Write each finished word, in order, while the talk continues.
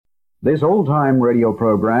This old-time radio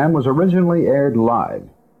program was originally aired live,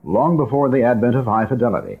 long before the advent of high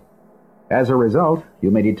fidelity. As a result, you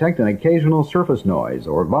may detect an occasional surface noise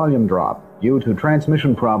or volume drop due to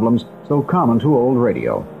transmission problems so common to old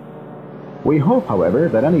radio. We hope, however,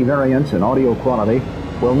 that any variance in audio quality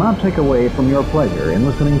will not take away from your pleasure in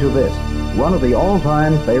listening to this, one of the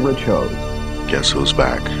all-time favorite shows. Guess who's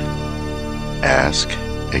back? Ask,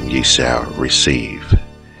 and ye shall receive.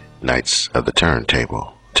 Knights of the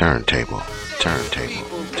Turntable. Turntable, turntable,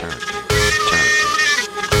 turntable, turntable,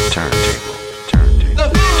 turntable, turntable. The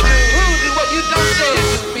voodoo is what you don't say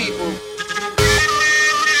to people.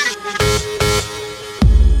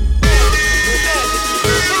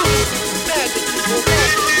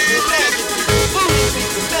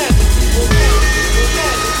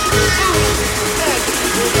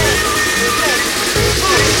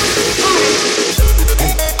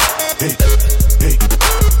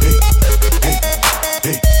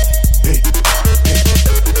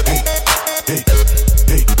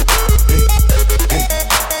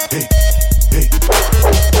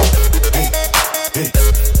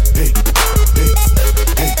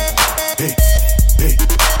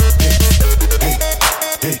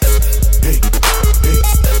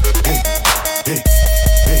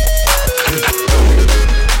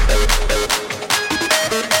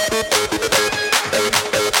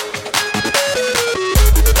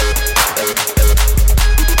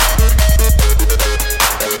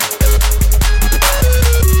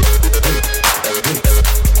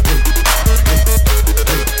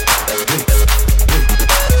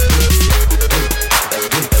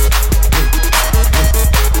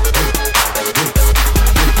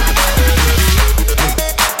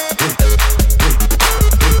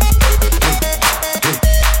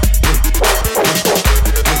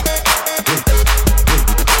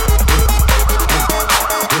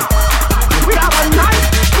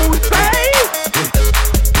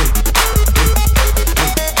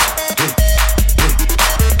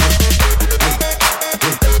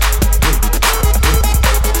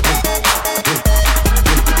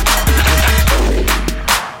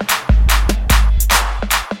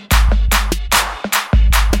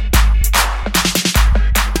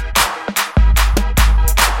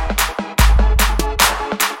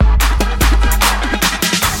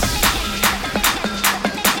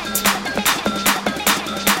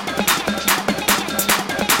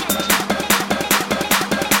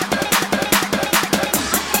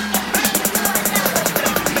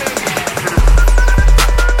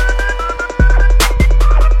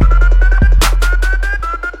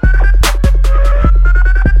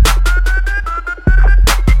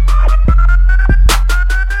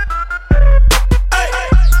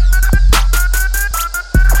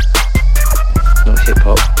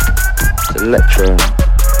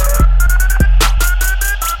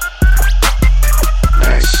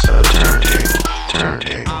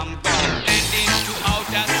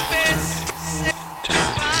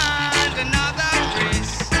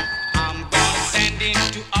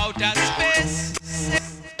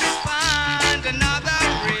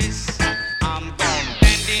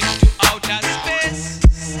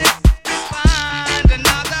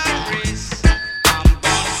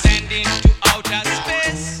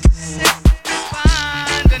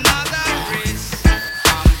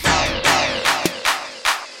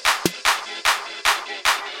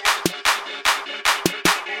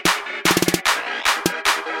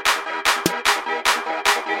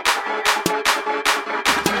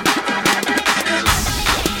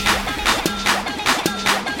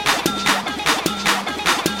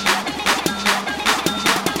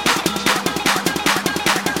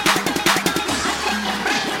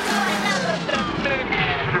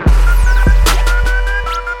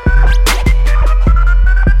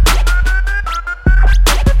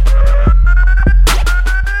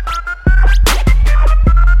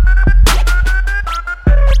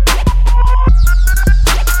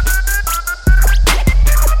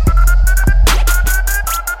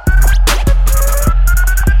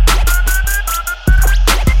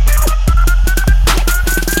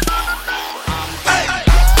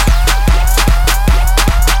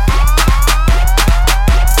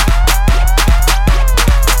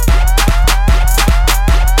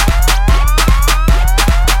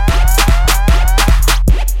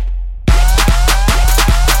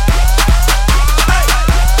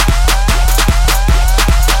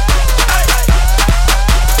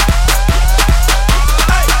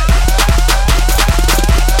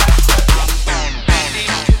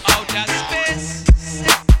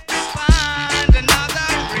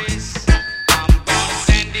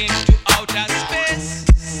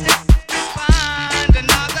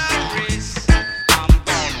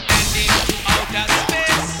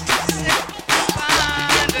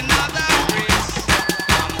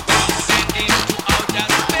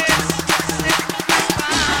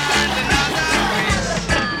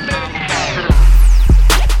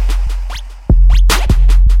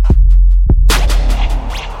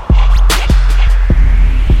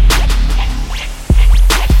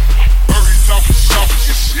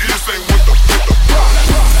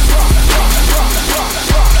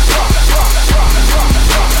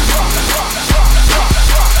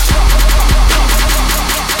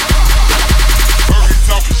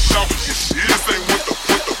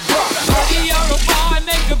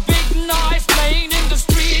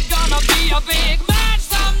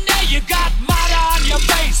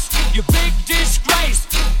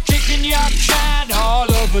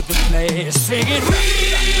 singing, we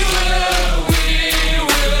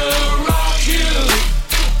will rock you.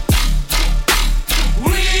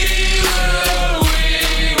 We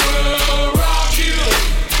will rock you.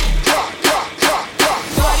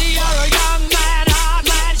 Buddy, you're a young man, hard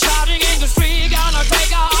man, shouting in the street, gonna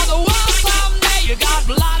take on the world someday. You got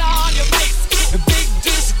blood on your face, a big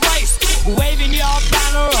disgrace, waving your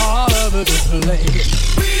banner all over the place.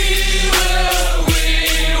 We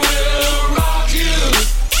will rock you.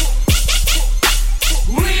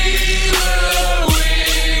 We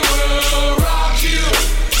will rock you.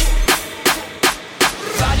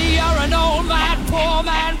 Buddy, you're an old man, poor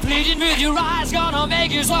man, pleading with your eyes, gonna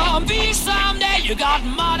make you zombie someday. You got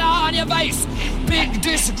mud on your face, big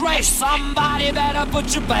disgrace. Somebody better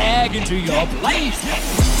put your bag into your place.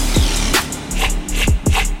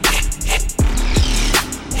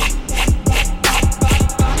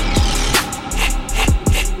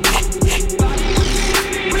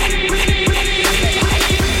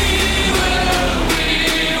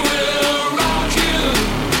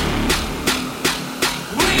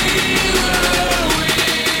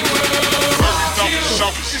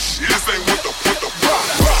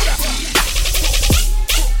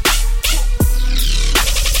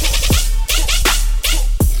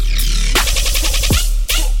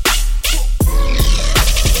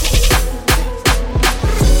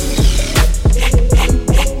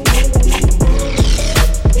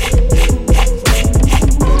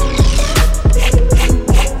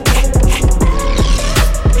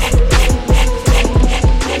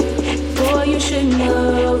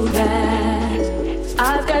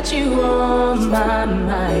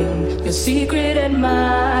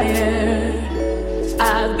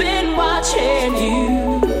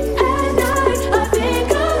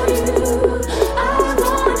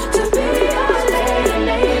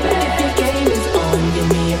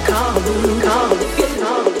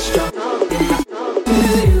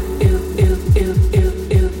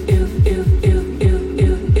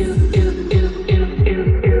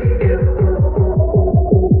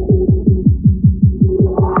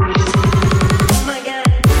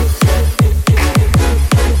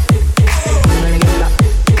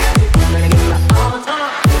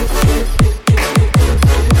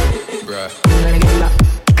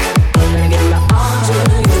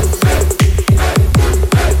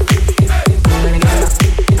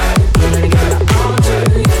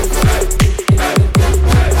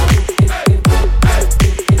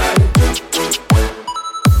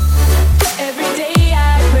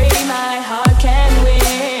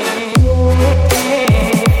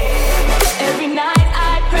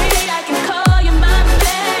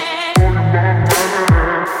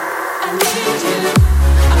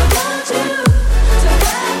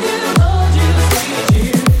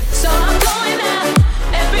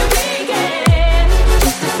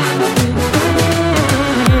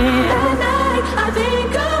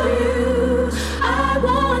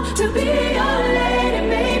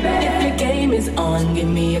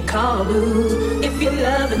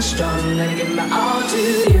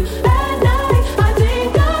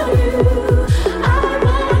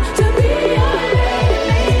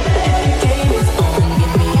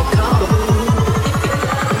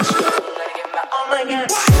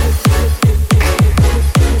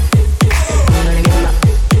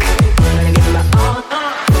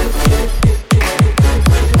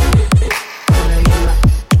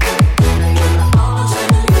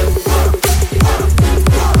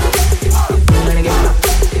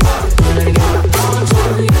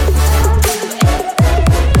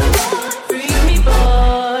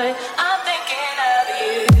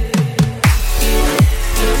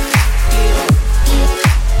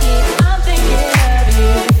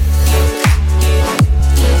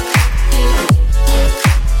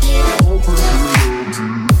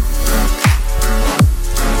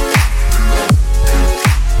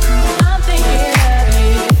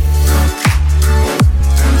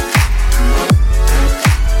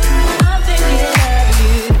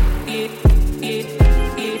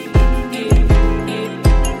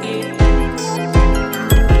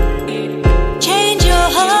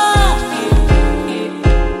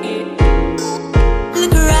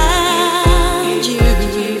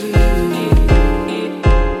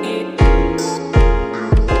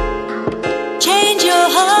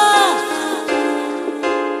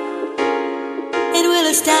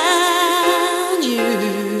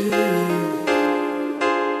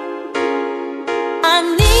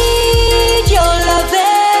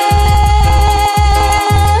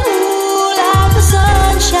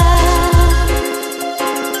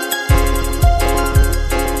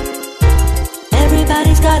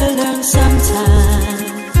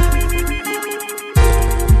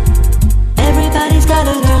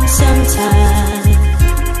 gotta learn sometime.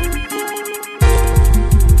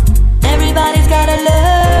 Everybody's gotta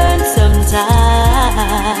learn sometime.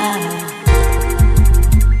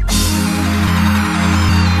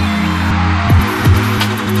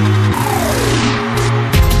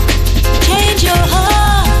 Change your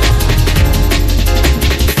heart.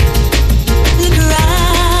 Look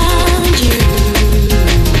around you.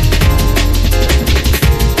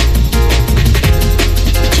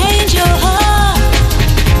 Change your heart.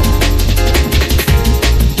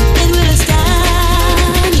 It will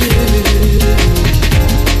astound you.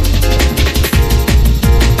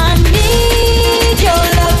 I need your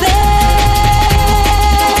loving,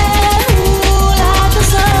 ooh, like the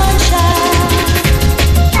sunshine.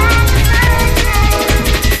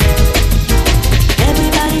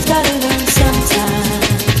 Everybody's gotta learn sometime.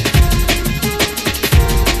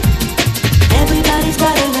 Everybody's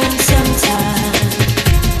gotta learn sometime.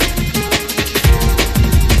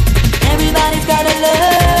 Everybody's gotta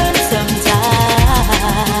learn sometime.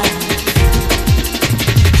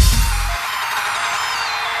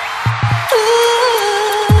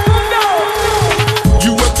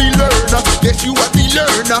 You a the learner, yes you a the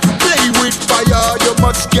learner. Play with fire, you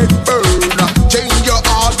must get burned. Change your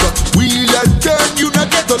heart, wheel and turn. You not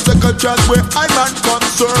get a second chance where I'm not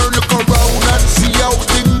concerned. Look around and see how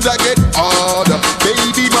things are get harder.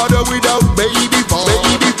 Baby mother without baby father.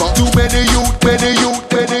 Too many youth, many youth,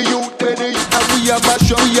 many youth, many youth. And we are mash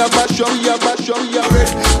up, we are mash up, we are mash up, we are red.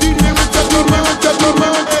 The lyrics of the head.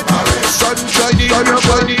 Sunshine in your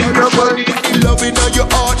body, in your body. Loving on your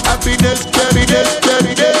heart, happiness, happiness,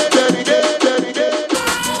 happiness, happiness, happiness.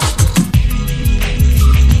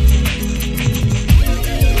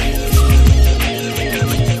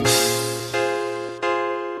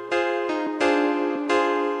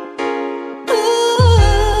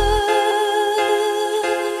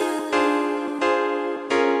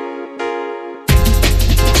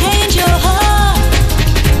 Change your heart.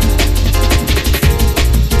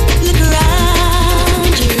 Look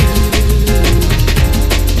around you.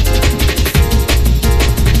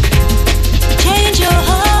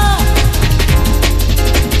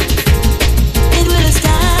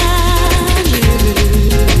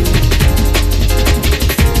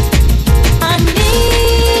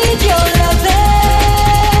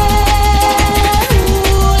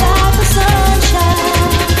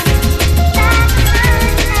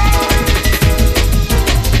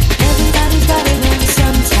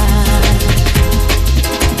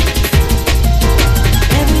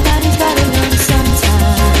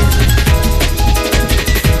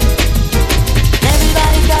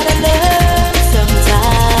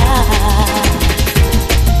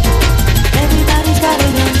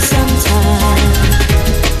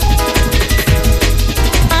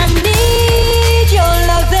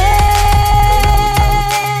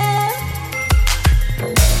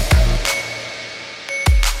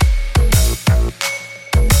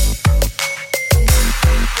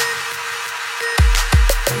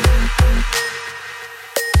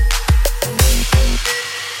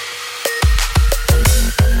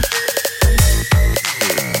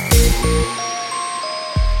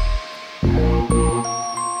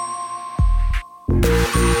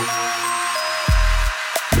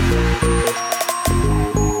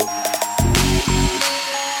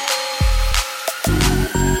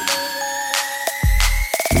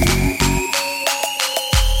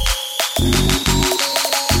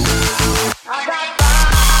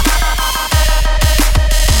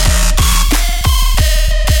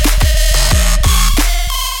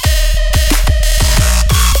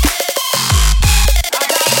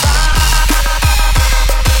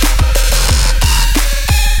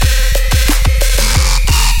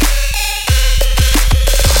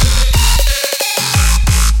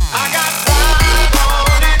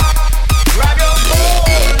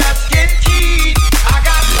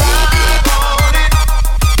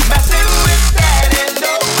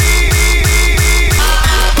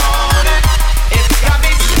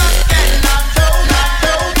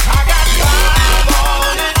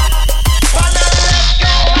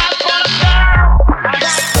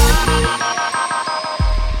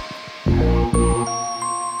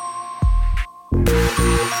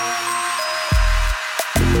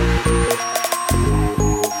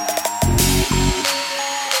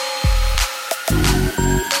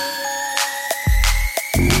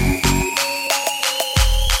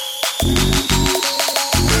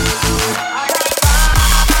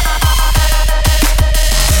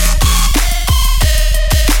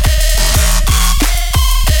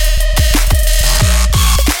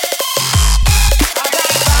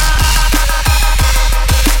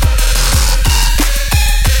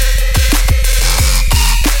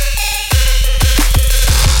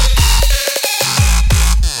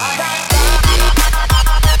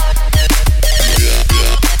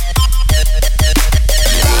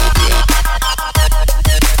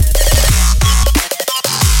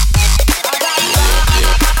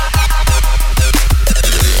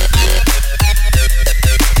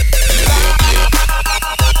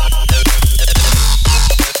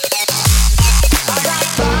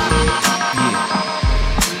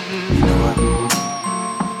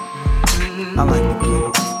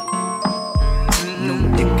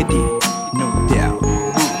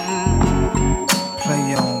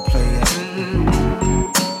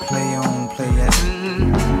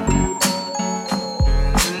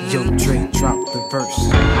 Verse.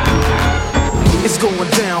 It's going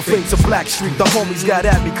down, fade to Black Street. The homies got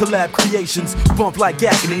at me, collab creations. Bump like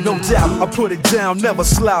agony, no doubt. I put it down, never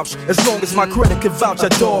slouch. As long as my credit can vouch, a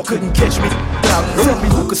dog couldn't catch me out. Tell me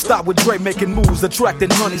who could stop with Dre making moves, attracting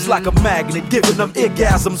honeys like a magnet, giving them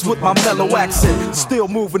orgasms with my mellow accent. Still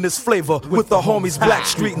moving this flavor with the homies Black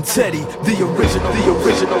Street and Teddy, the original.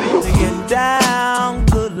 Get down,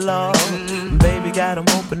 good lord. Baby got 'em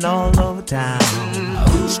open all over town.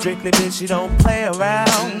 Strictly bitch, you don't play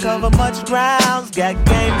around. Cover much grounds, got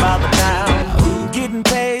game by the pound. Getting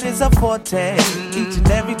paid is a forte, each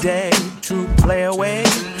and every day. True play away.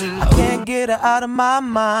 I can't get her out of my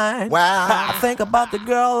mind. Wow. I think about the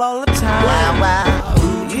girl all the time. Wow.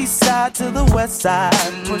 East side to the west side,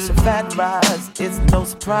 pushing fat rides, it's no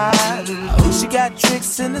surprise. She got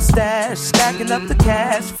tricks in the stash, stacking up the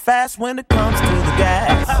cash, fast when it comes to the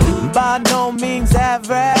gas. By no means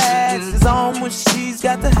average, it's on when she's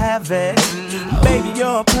got to have it. Baby,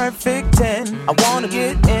 you're a perfect 10, I wanna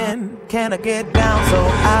get in. Can I get down so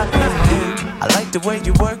I can win? I like the way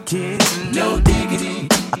you work it, no diggity.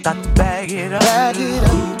 I got to bag it up.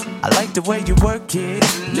 I like the way you work it,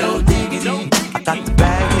 no diggity. I got to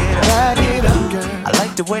bag it up. I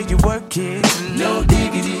like the way you work it, no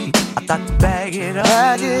diggity. I got to bag it up.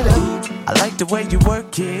 I like the way you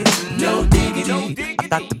work it, no diggity. I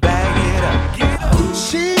got to bag it up.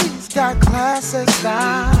 She's got class and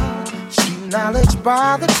style, street knowledge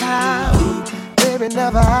by the pound. Baby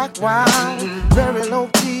never act wild, very low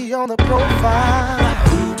key on the profile.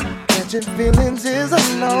 Catching feelings is a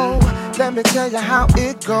no. Let me tell you how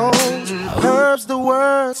it goes. Herbs the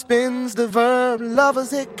word, spins the verb. Lovers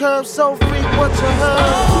hit curves so freak what you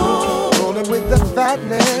heard. Rolling with the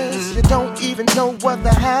fatness, you don't even know what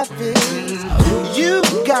the half is. You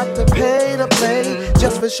got to pay to play,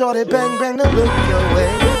 just for shorty bang bang to look your way.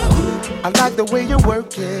 I like the way you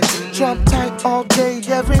work it, trump tight all day,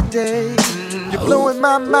 every day. You're blowing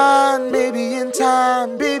my mind, maybe in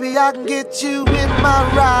time, baby I can get you in my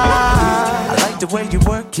ride. I like the way you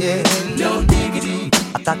work it, no diggity.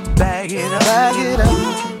 I got to bag it up.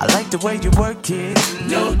 I like the way you work it,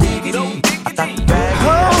 no diggity. I got to bag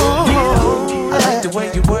it up. I like the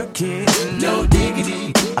way you work it, no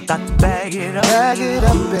diggity. I got to bag it up.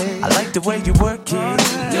 Babe. I like the way you work it,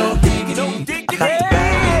 no diggity. I got to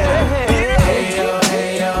bag it up. Hey yo,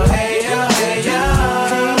 hey yo, hey yo, hey yo.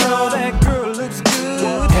 Oh, that girl looks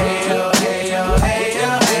good. Hey yo, hey yo, hey yo,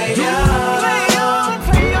 hey yo. Play on.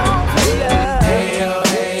 Hey yo,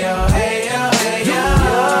 hey yo, hey yo, hey yo. You're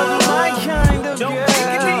my kind of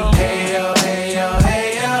girl. Hey yo, hey yo, hey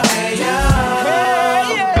yo,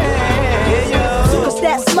 hey yo. Cause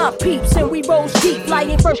that's my peeps and we roll deep,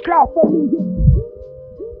 flying first class for me.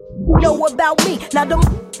 You know about me, now them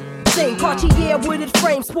sing Cartier wooded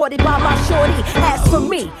frame sported by my shorty. As for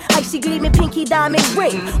me, icy gleaming pinky diamond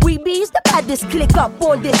ring. We bees the baddest click up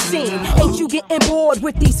on this scene. Ain't you getting bored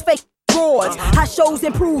with these fake broads? How shows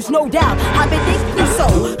improves, no doubt. I been thinking so.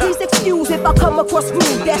 Please excuse if I come across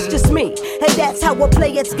rude, that's just me. And that's how a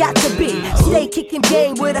player's got to be. Stay kicking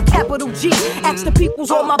game with a capital G. Ask the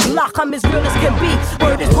peoples on my block, I'm as real as can be.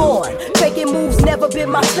 Word is born, faking moves never been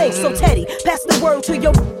my thing. So Teddy, pass the word to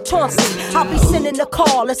your Chauncey. I'll be sending a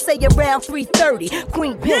call, let's say around 3:30.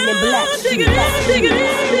 Queen Pen and Black Sheep. I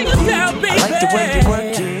like the way you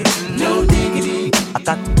work it, no diggity. I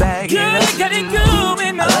got to bag it up.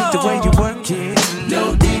 I like the way you work it,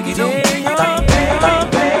 no diggity. I got to bag it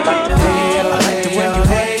up. I like the way you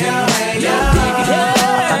work it, no diggity. I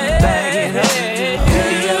got to bag it up. I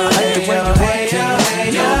like the way you work it,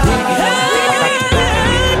 no diggity. I got to bag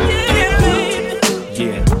it up.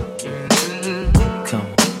 Yeah, come on.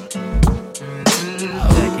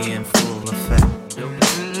 Becky in full effect,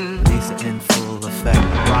 Lisa in full effect,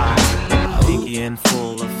 Pinky in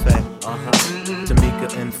full effect, Tamika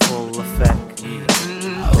in full effect,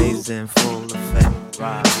 Lays in full effect,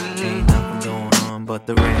 ain't nothing going on but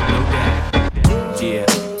the rain, no doubt. Yeah,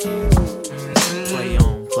 play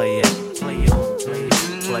on, play it, play on, play it,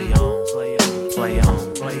 play on, play on, play on,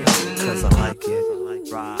 play on, cause I like it,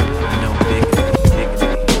 no diggity.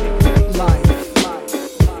 Life,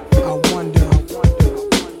 I wonder,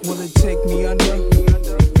 will it take me under?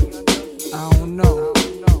 I don't know.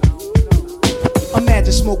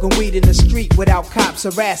 Imagine smoking weed in the street. street without cops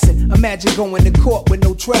harassing. Imagine going to court with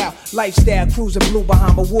no trial. Lifestyle cruising blue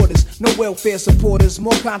Bahama waters. No welfare supporters.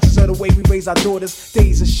 More conscious of the way we raise our daughters.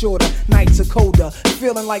 Days are shorter, nights are colder.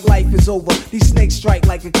 Feeling like life is over. These snakes strike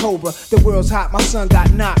like a cobra. The world's hot, my son got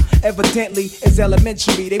knocked. Evidently, it's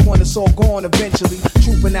elementary. They want us all gone eventually.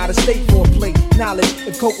 Trooping out of state for a plate. Knowledge,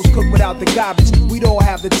 if coke was cooked without the garbage, we'd all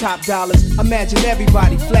have the top dollars. Imagine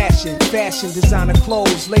everybody flashing. Fashion, designer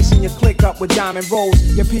clothes. Lacing your click up with diamond rolls.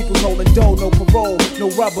 Your people's holding dough, no parole, no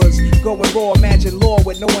rubbers. Going raw, imagine law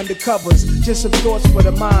with no undercovers. Just some thoughts for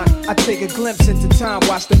the mind. I take a glimpse into time.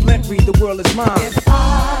 Watch the blimp read, the world is mine. If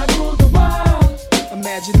I rule the world,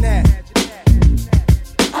 imagine that.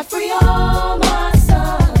 I free all my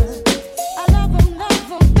sons. I love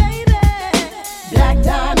them, baby. Black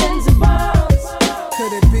diamonds and pearls.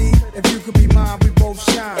 Could it be, if you could be mine, we both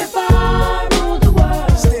shine. If I rule the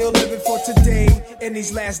world, still living for today, in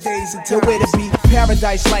these last days of time. The way to be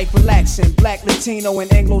paradise life relaxing. Black, Latino,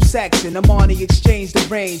 and Anglo-Saxon. Amani exchange the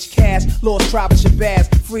range. Cash, lost tribe of Shabazz.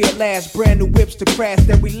 Free at last, brand new whips to crash.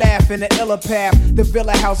 Then we laugh in the illa path. The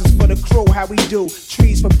villa houses for the crew, how we do.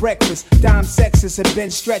 Trees for breakfast, dime sexes and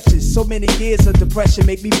bench stretches. So many years of depression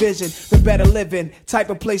make me vision the better living. Type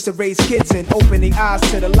of place to raise kids in. Opening eyes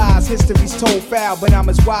to the lies, history's told foul. But I'm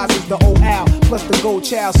as wise as the old owl. Plus the gold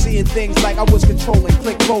child, seeing things like I was controlling.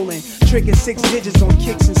 Click rolling, tricking 6 digits on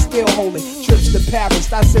kicks and still holding. Trips to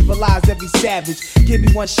Paris, I civilize every savage. Give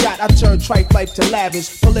me one shot, I turn tripe life to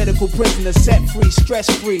lavish. Political prisoner set free, stress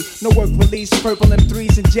free. No work release, purple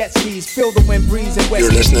M3s and jet skis. Feel the wind breeze and west.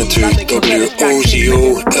 You're listening to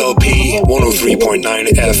WOZO LP 103.9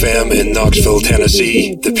 FM in Knoxville,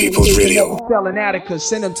 Tennessee, the People's Radio. Selling Attica,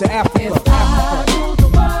 send them to Africa. if I rule the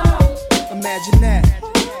world, Imagine that.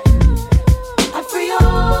 I free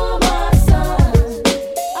all my sons.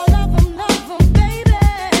 I love them, baby.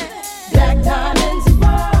 Black diamonds and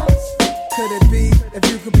pearls. Could it be, if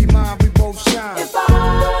you could be mine, we both shine. If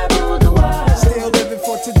I rule the world, still living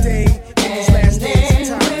for today, in these last days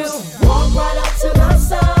of times. we'll walk right up to the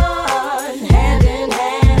sun, hand in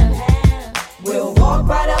hand. We'll walk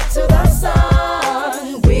right up to the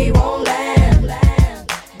sun. We won't land.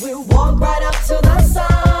 We'll walk right up to the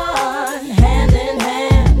sun, hand in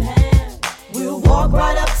hand. We'll walk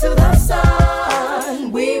right up to the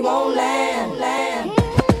sun. We won't land.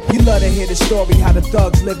 You love to hear the story, how the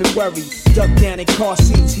thugs live and worry. Duck down in car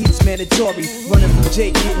seats, heat's mandatory. Running from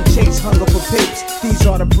Jake, getting chased, hung up for papes. These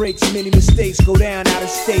are the breaks, many mistakes go down out of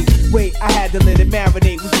state. Wait, I had to let it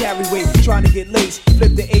marinate. We carry weight, trying to get laced.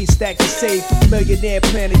 Flip the A stack to save. Millionaire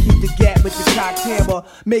plan to keep the gap with the cocked hammer.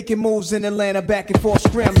 Making moves in Atlanta, back and forth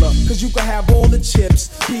scrambler. Cause you can have all the chips.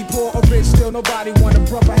 Be poor or rich, still nobody want a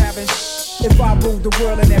brother having If I ruled the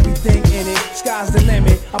world and everything in it, sky's the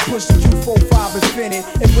limit. I push the 245 infinite.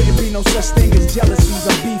 It wouldn't be no such thing as jealousies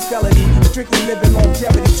or beef felony. Strictly living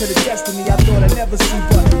longevity to the destiny I thought I'd never see,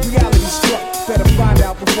 but reality struck. Better find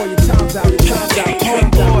out before your time's out. Your time's out.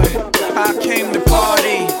 Homeboy, I came to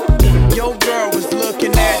party. Your girl was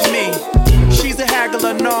looking at me. She's a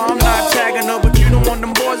haggler, no, I'm not tagging her, but you don't want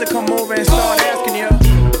them boys to come over and start asking you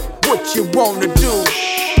what you wanna do,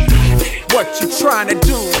 what you trying to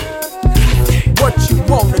do, what you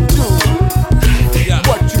wanna do,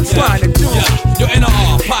 what you trying to do. Yo,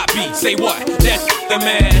 NR, pop beat, say what? That's the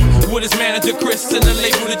man. With his manager Chris and the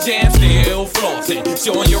label The Jam, still flossing,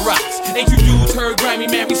 showing your rocks. Ain't you dudes heard grimy,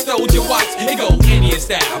 man, we stole your watch. It go Indian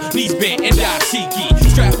style, knees bent and dashiki.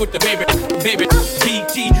 Strapped with the baby,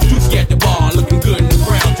 BT. Juicy at the bar, looking good in the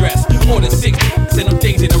brown dress. More than 6 and them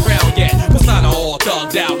things ain't around yet. Persona all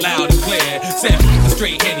thugged out, loud and clear. Said a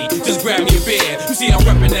straight henny, just grab me a beer. You see I'm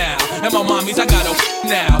reppin' now, and my mommies, I got a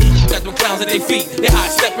now. Got them clowns at their feet, they high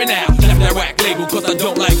stepping out. Left that rack label, cause I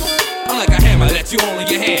don't like. I'm like a hammer, let you hold in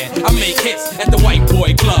your hand. I make hits at the white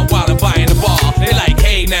boy club while I'm buying the bar. They like,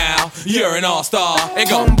 hey now, you're an all-star. And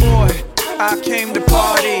go, homeboy, I came to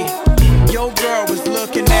party. Your girl was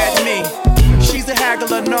looking at me. She's a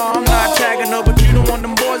haggler, no, I'm not tagging her, but you don't want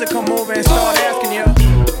them boys to come over and start asking you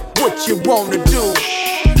what you wanna do,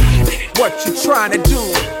 what you trying to do,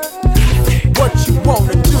 what you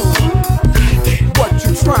wanna do, what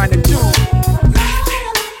you trying to do.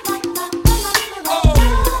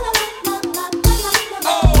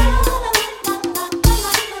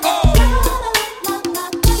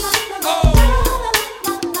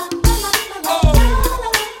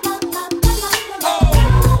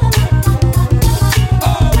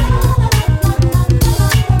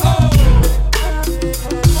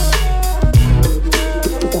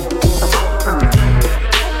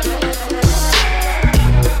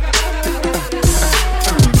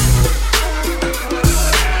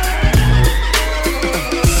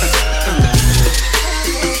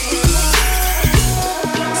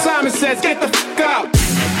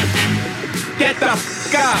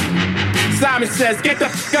 Simon says, get the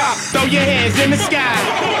f up, throw your hands in the sky.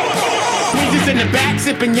 Weezer's in the back,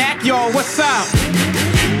 sipping yak, y'all, what's up?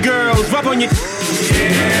 Girls, rub on your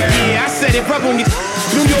yeah, I said it, rub on your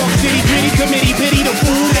New York City, gritty committee, pity the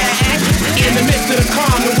fool that act in the midst of the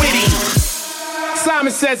calm, the witty.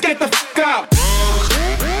 Simon says, get the f up.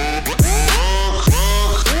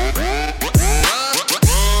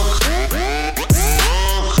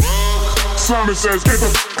 Simon says, get the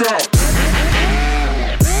f up.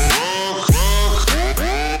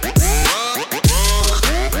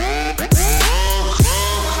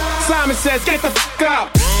 Simon says, get the f up.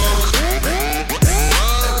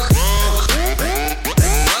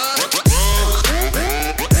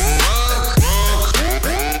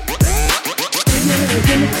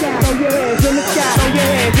 In the sky, throw your hands in the sky, throw your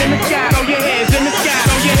hands in the sky, throw your hands in the sky,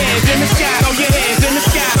 throw your hands in the sky, throw your hands in the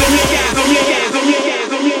sky, throw your hands, throw your hands, throw your hands,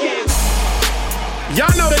 throw your hands.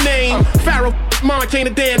 Y'all know the name, Pharaoh, Mom can't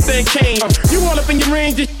a damn thing change. You all up in your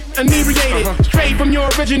ring, just inebriated. Straight from your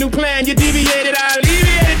original plan, you deviated. I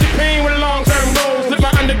alleviated your pain with long-term goals. Live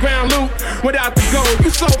my underground loop without the gold. You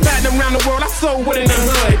sold platinum around the world, I sold wood in the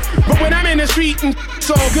hood. But when I'm in the street, it's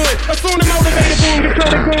all good. Assume the motivated boom, control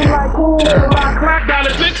the game like ooh. Rock, clock,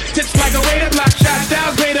 dollars lit, tips like a radar, block shot,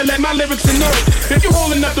 styles greater, let my lyrics annoy. If you're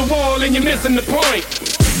holding up the wall and you're missing the point,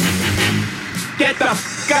 get the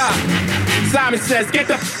f up. Simon says, get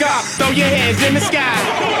the f up, throw your hands in the sky.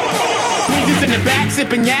 Weezer's in the back,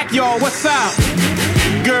 sipping yak, y'all, what's up?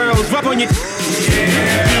 Girls, rub on your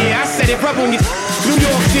yeah, I said it, rub on your New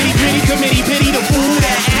York City, gritty committee, pity the fool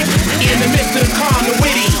that act in the midst of the calm, the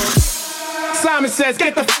witty. Simon says,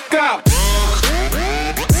 get the f up.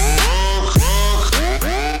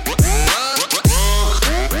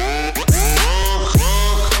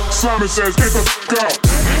 Simon says, get the f up.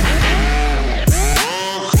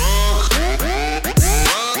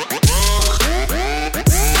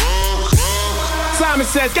 Simon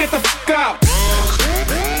says, get the f up.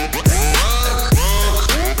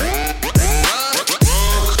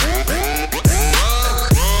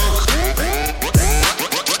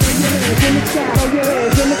 In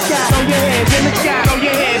the sky, throw your hands in the sky, throw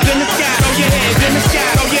your hands in the sky, throw your hands in the sky, throw your hands in the sky,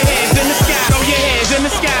 throw your hands in the sky, throw your hands in the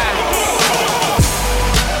sky.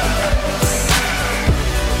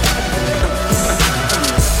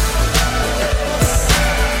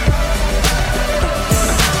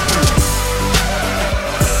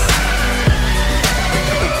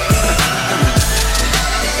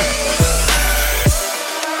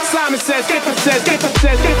 Simon says, get the says, get the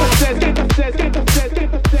says, get the says, get the says, get the says,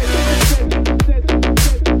 get the says.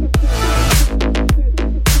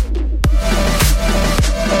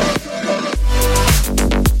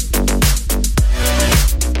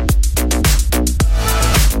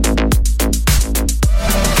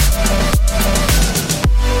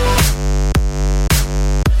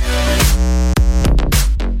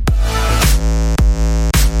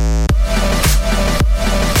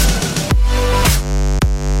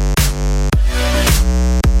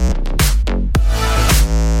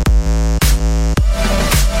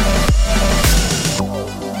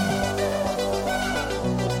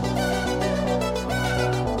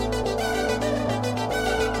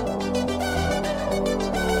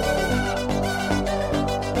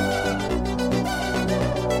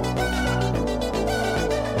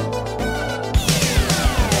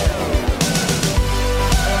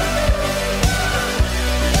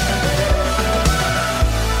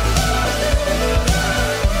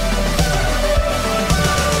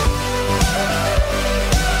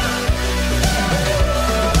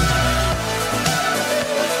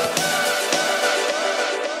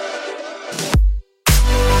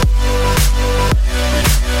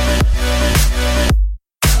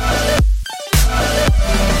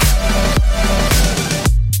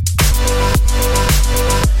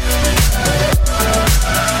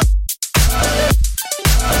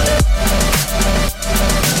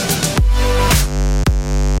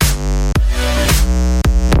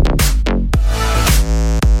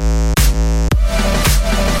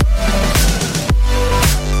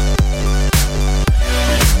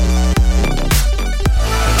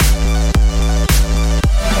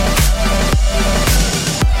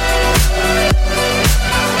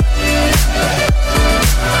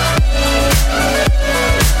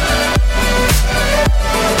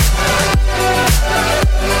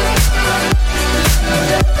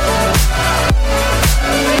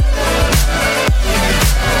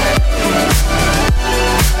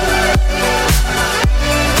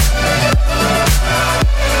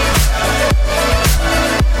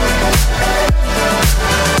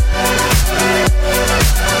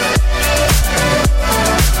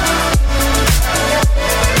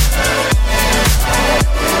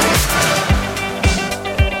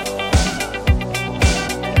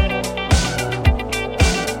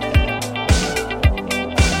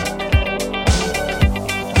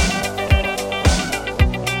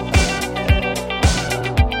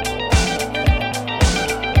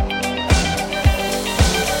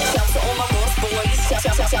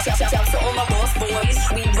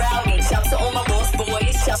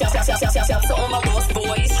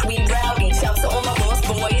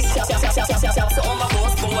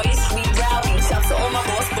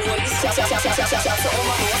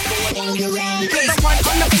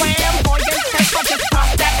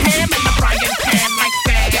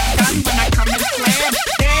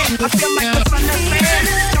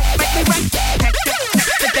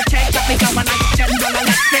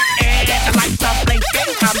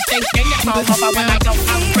 all over when I go.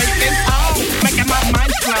 I'm breaking home, making my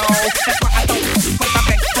mind flow. That's why I don't put my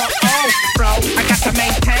big foot on, bro. I got to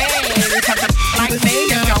maintain, cause a like me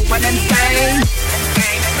is going insane.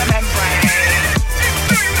 Insane in the membrane.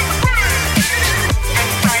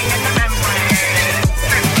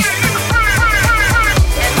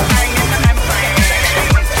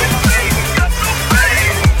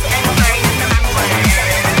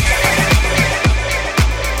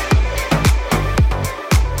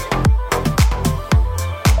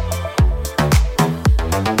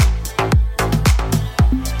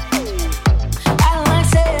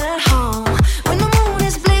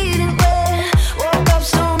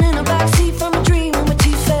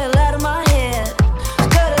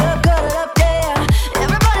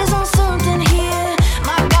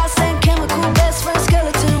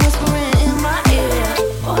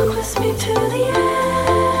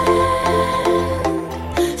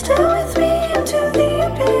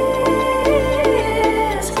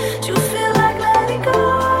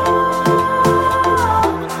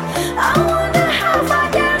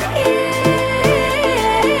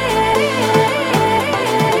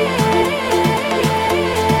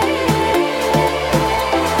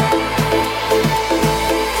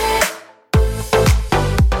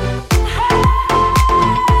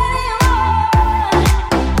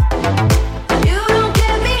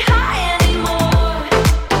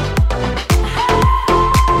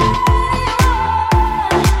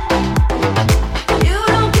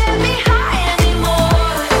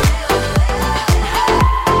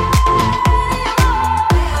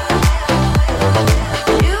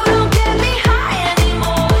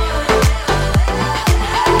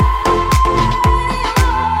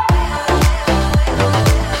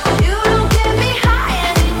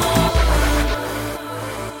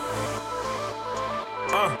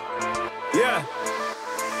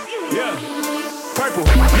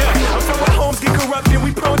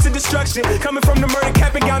 Coming from the murder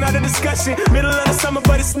cap and gown out of discussion. Middle of the summer,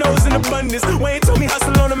 but it snows in abundance. Wayne told me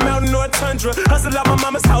hustle on a mountain or a tundra. Hustle out my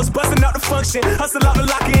mama's house, busting out the function. Hustle out the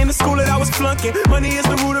locker in the school that I was flunking. Money is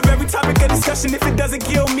the root of every topic of discussion. If it doesn't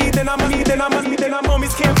kill me, then I'm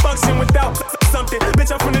homies can't function without something.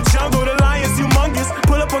 Bitch, I'm from the jungle, the lion's humongous.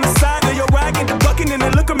 Pull up on the side of your wagon, the bucket, and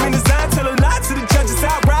then look 'em in his eye. Tell a lie to the judges.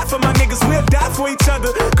 I ride for my niggas, we'll die for each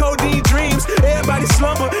other. Codeine dreams, everybody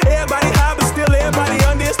slumber, everybody high, but still everybody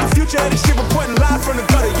under. It's the future of this shit, reporting live from the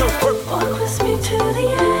gutter. Yo, walk with me to the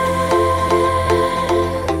end.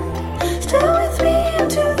 Stay with me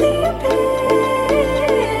into the abyss.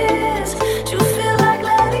 Do you feel like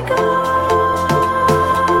letting go?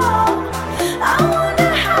 I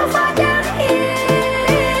wonder how I got here.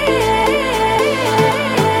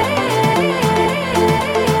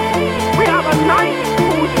 We have a night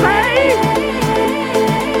who's saved.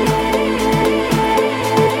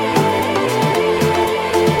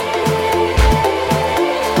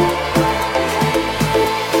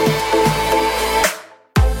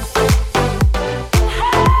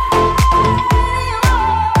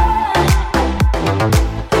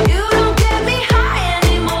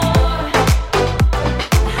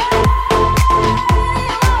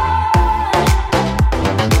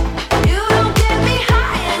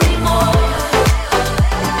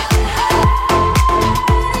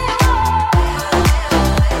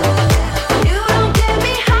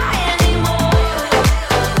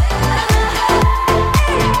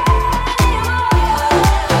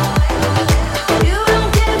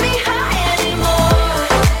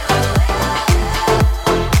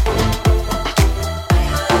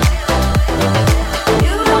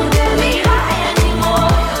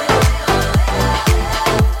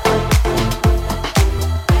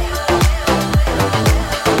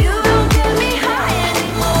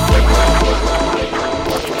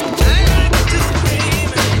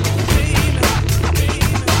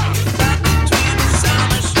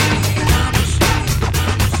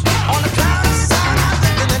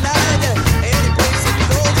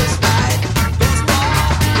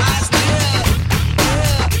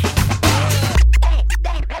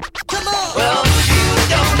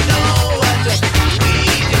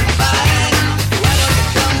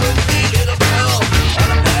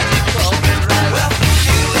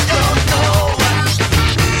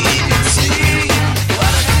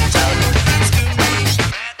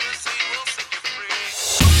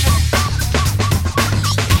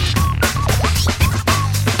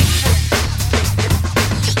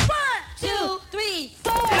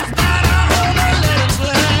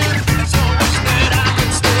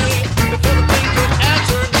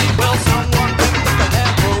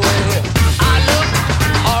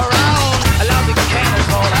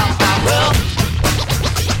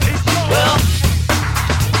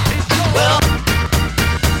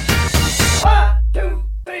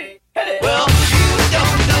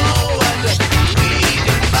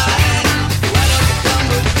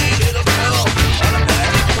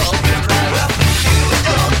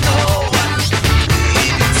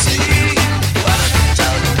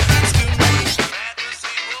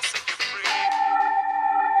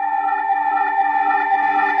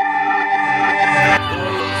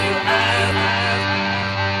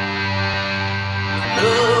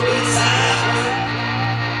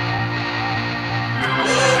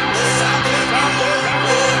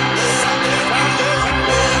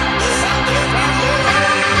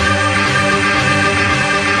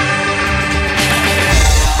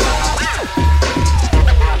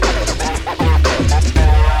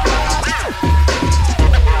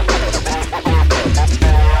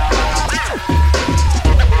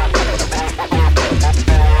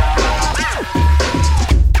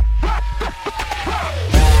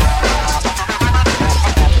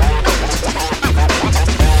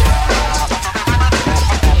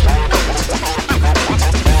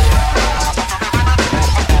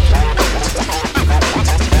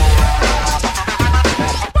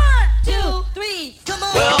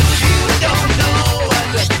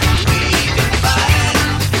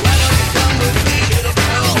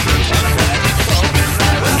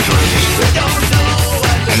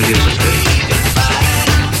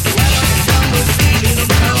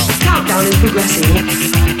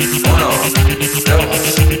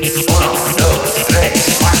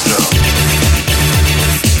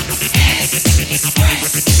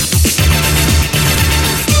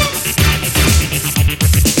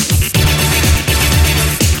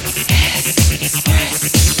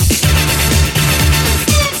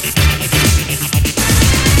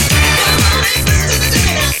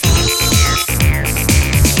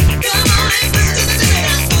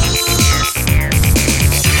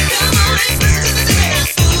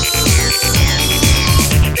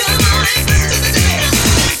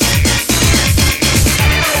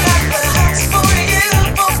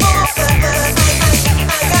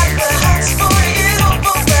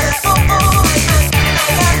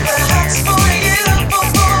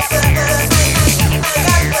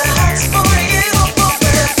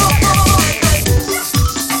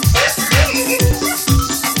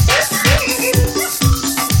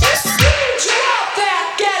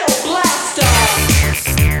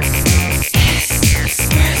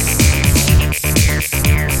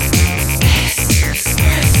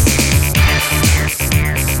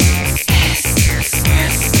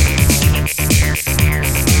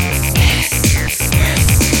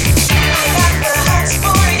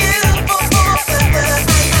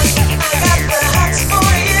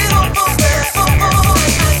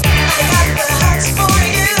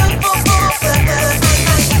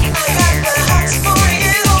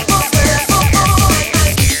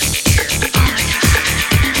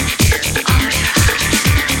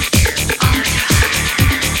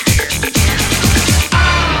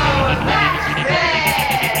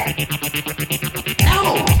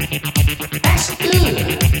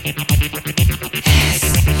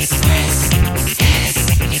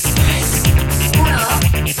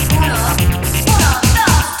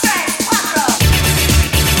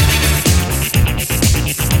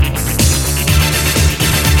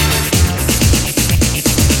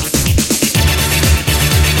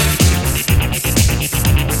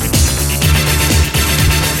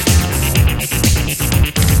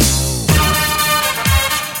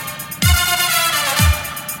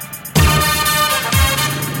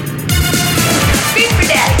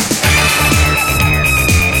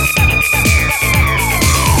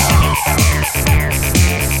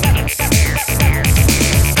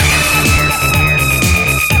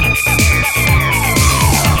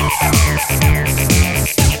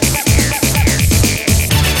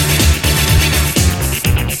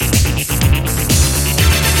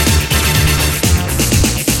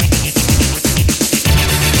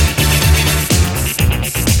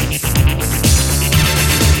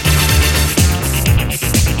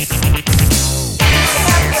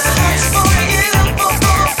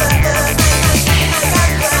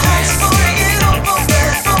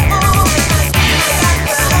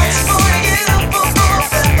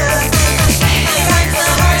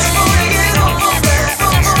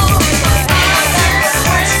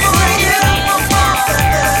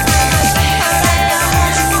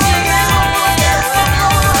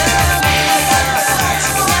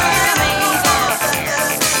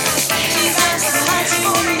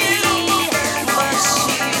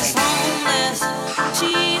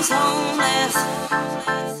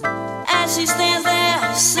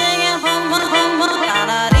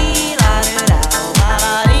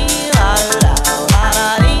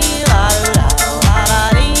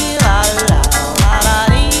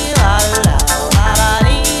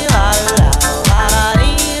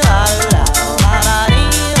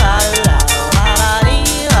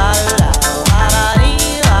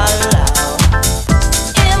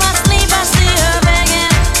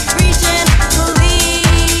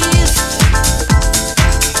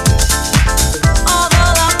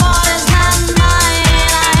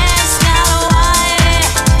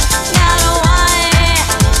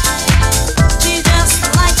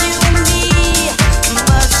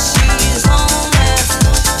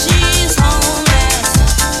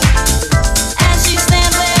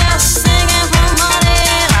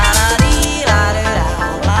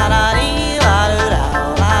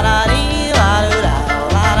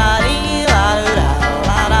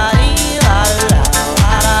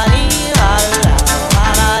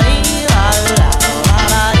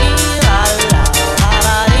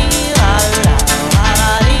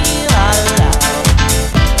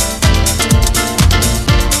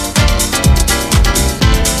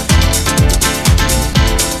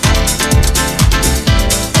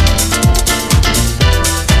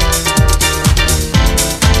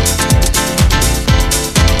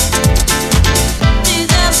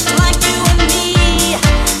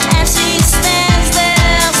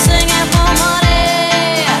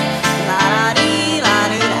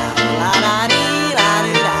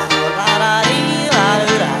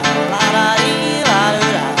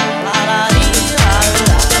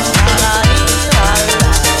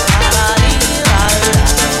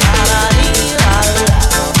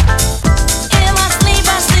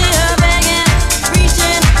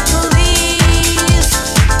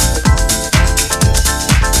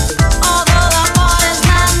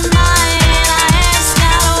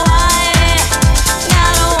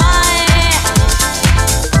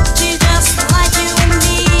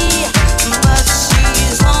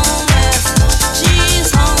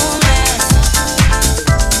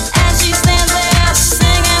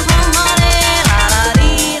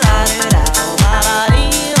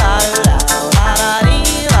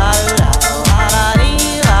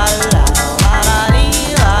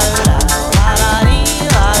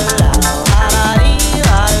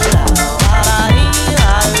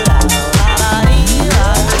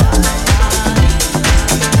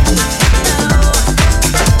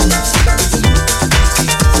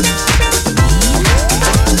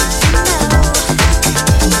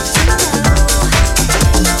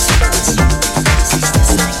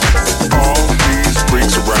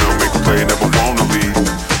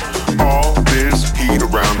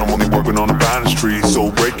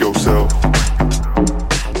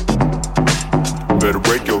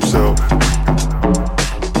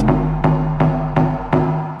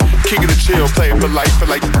 King of the chill, play it for life, for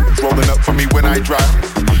like rolling up for me when I drive.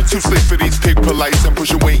 Too slick for these pig polites. I'm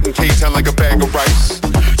pushing weight in K-Town like a bag of rice.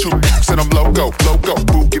 2 and I'm loco.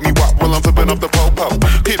 Boo, give me wop while I'm flipping up the po-po.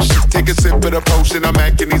 Pitch, take a sip of the potion. I'm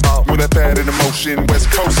acting these with a fat in emotion. West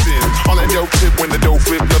coastin', all that dope tip when the dough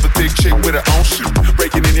flip. Another thick chick with her own shoe.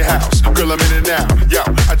 Breaking in your house, girl, I'm in and out. Yo,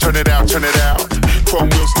 I turn it out. Chrome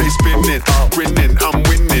wheels stay spinning, grinning, I'm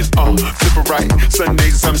winning. Flip it right,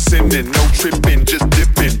 Sundays I'm sinning. No tripping, just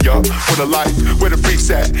dipping, yo. For the life, where the freaks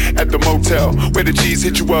at the motel. Where the G's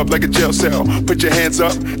hit you up like a jail cell. Put your hands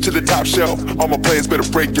up to the top shelf. All my players better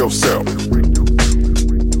break yourself.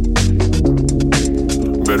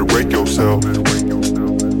 Better break yourself.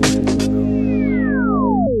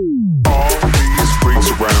 All these freaks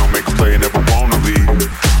around make a play never wanna leave.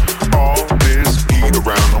 All this heat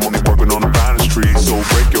around, I'm only working on the finest tree. So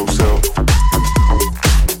break yourself.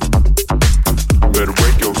 Better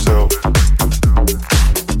break yourself.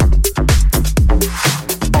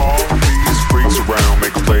 All these freaks around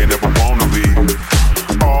make a play never wanna leave.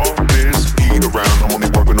 All this heat around, I'm only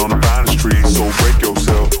working on the finest tree. So break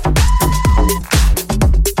yourself.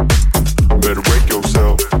 Better break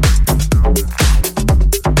yourself.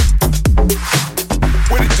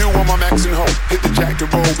 What it do on my maxing home? Hit the jack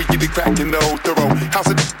and roll, we get it cracking though, thorough. House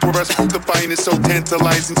of for us, the finest, so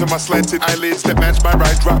tantalizing to my slanted eyelids that match my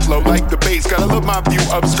ride, drop low like the bass. Gotta love my view,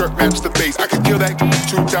 upskirt match the face. I could kill that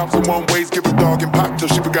 2,001 ways, give a dog and pop till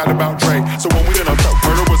she forgot about Dre. So when we done up,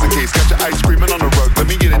 murder was the case. Got your ice screaming on the rug, let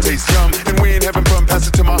me get a taste. Yum, and we ain't having fun, pass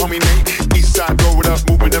it to my homie Nate. East side, throw it up,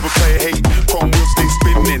 moving, never play hate. Chrome wheels stay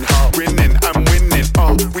spinning, grinning, I'm winning.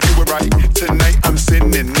 We do it right, tonight I'm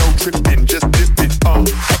sinning. No tripping, just dipping,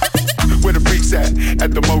 Where the freaks at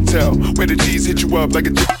the motel. Where the G's hit you up like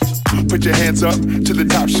a put your hands up to the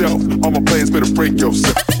top shelf. All my players better break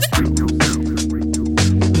yourself.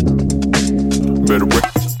 Better break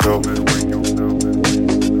yourself.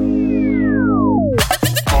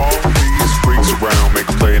 All these freaks around make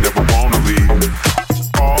a play never wanna leave.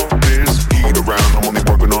 All this heat around, I'm only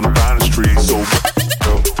working on the finest tree. So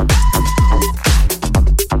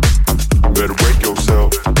better break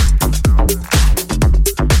yourself.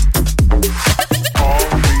 All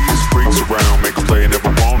these freaks around make a play never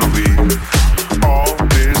wanna leave. All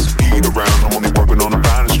this heat around, I'm only working on the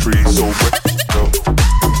finest tree. So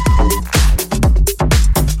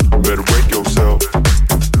better break yourself.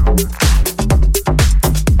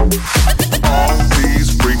 All these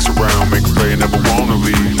freaks around make a play never wanna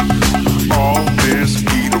leave. All this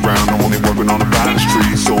heat around, I'm only working on the finest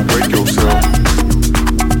tree. So break yourself.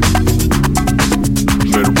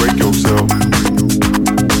 Better break yourself.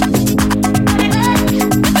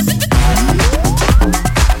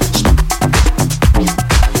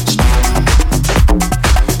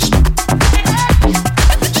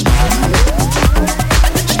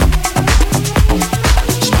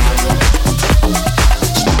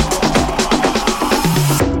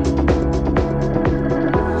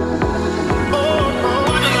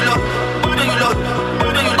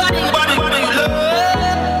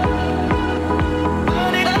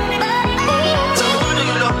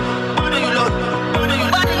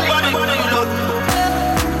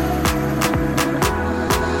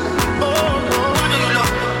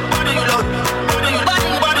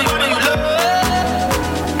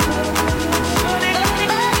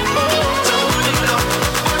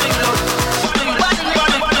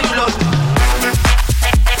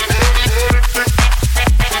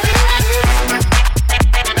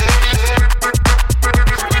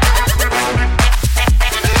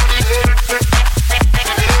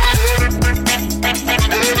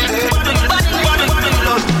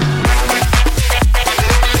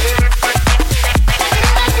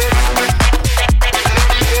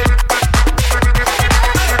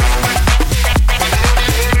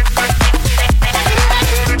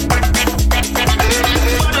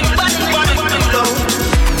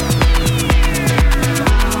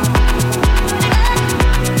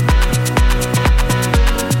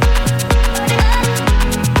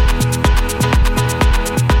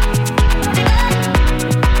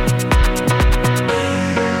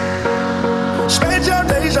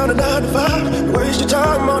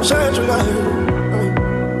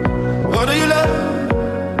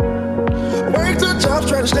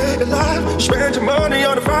 trying to stay alive. Spend your money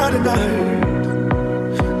on a Friday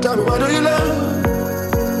night. Tell me, what do you love?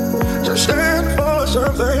 Just stand for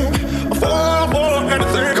something, or fall for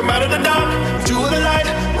anything. Come out of the dark, to the light.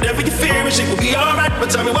 Whatever you fear, it will be alright. But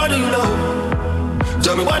tell me, what do you love?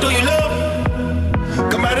 Tell me, what do you love?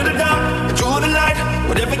 Come out of the dark, to the light.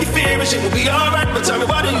 Whatever you fear, it will be alright. But tell me,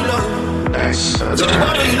 what do you love? Tell me,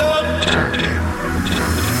 what do you love?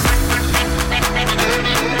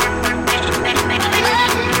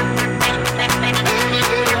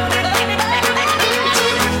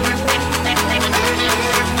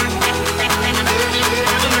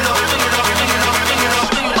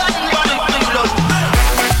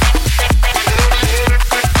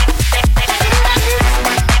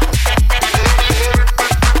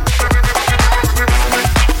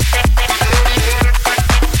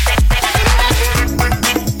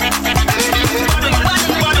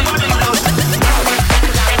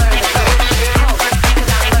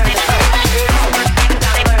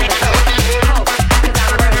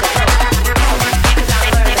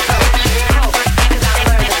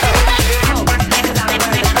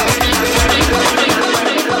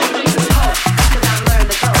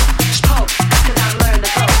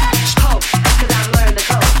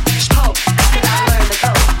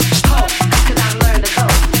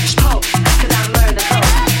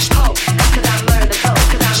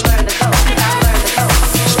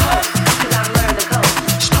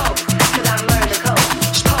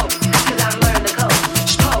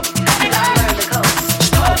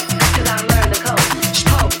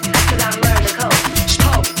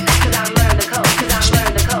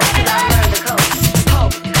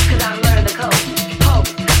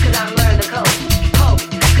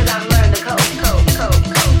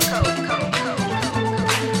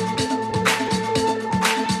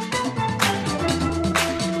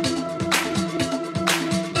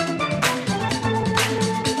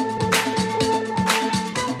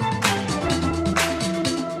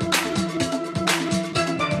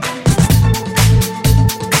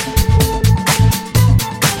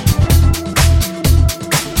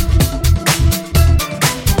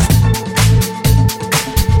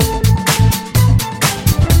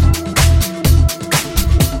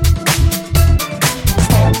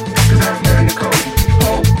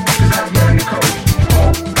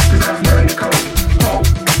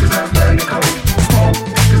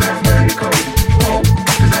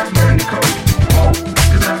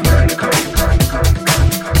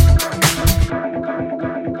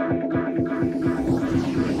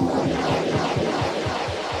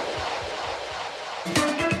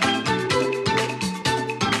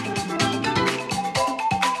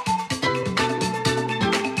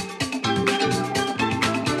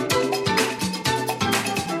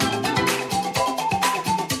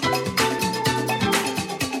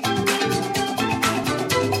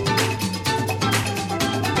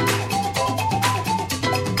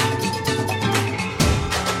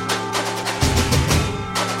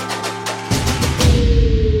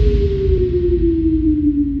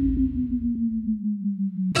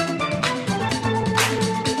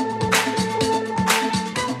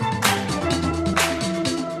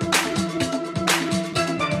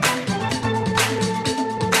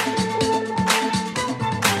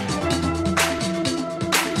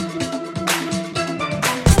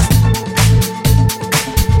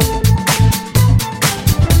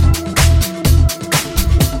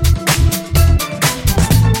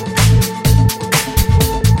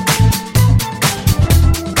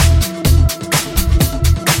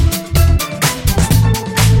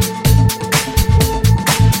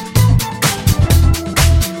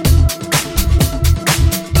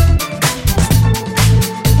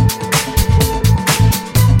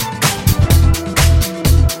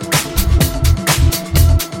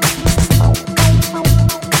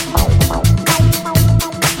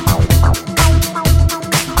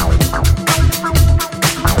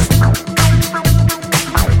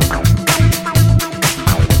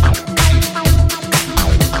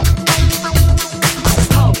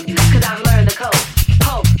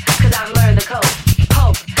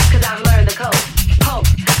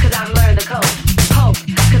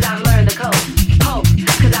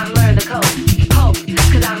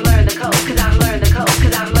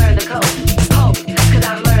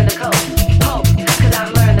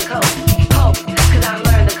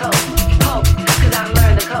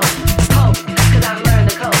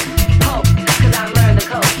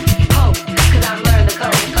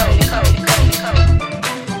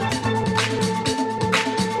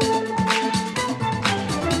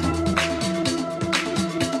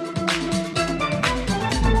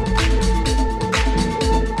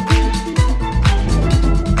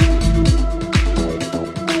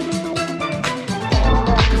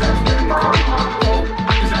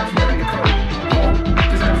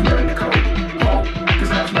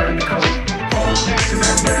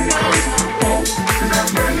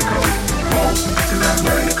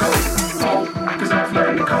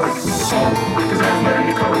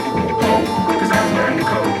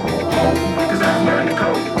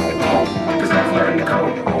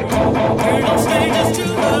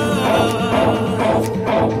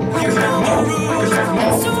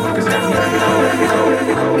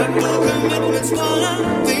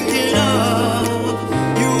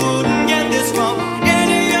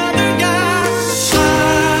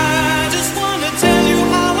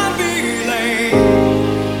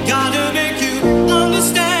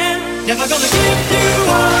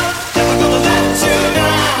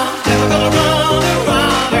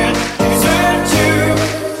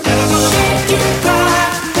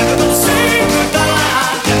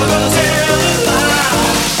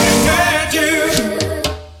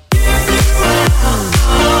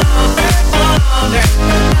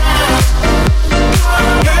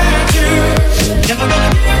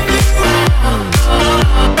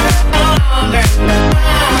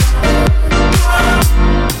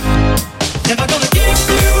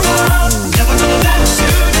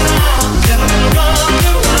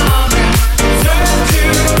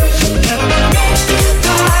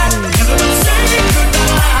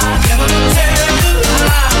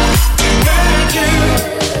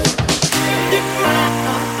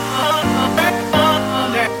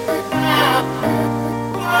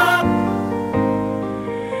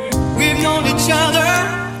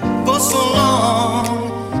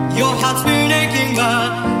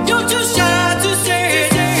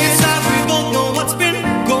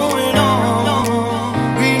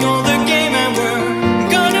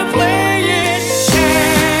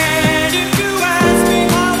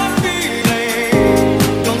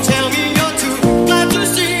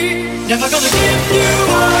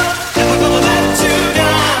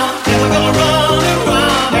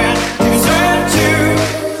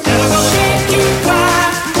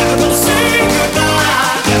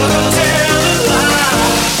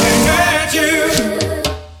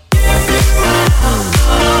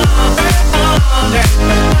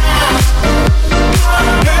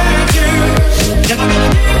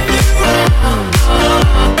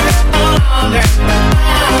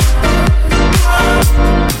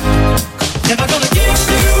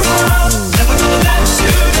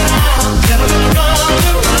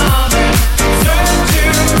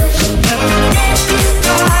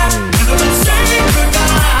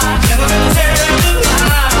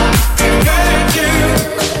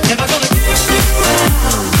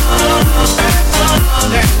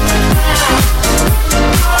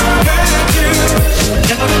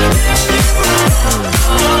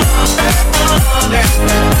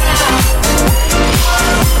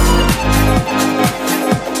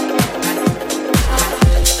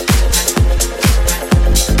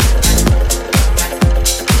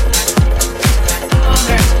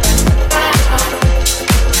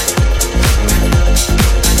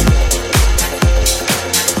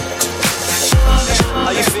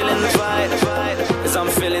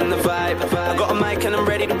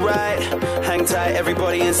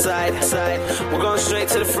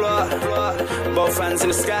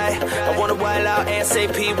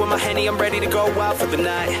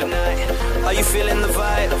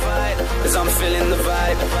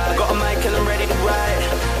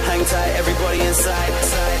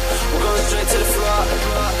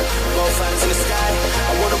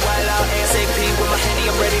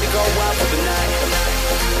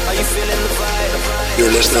 You're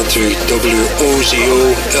listening to WOZO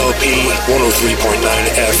LP 103.9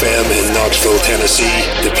 FM in Knoxville, Tennessee,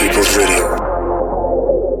 the People's Radio.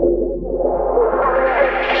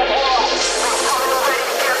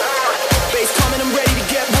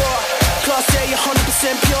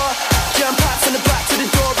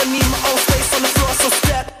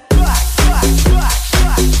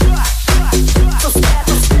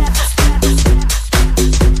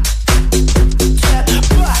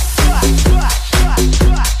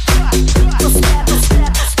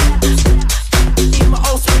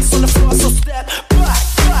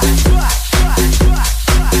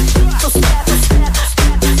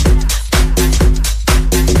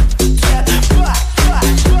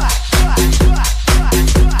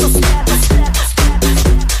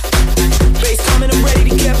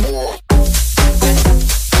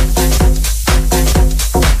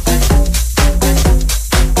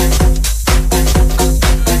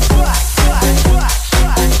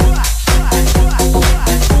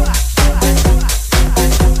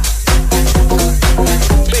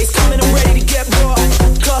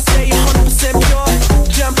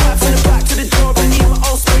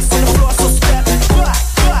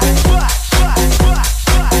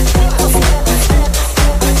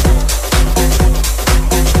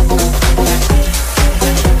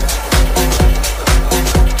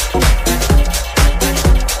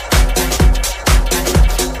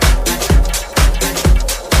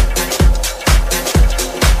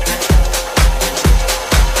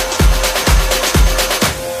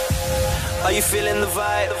 Are you feeling the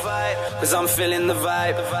vibe? Cause I'm feeling the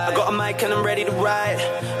vibe. I got a mic and I'm ready to ride.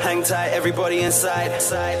 Hang tight, everybody inside.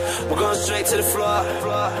 We're going straight to the floor.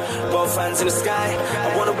 Both hands in the sky.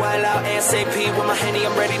 I wanna wild out ASAP with my Henny.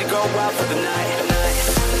 I'm ready to go wild for the night.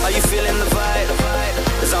 Are you feeling the vibe?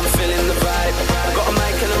 Cause I'm feeling the vibe. I got a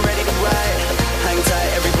mic and I'm ready to ride. Hang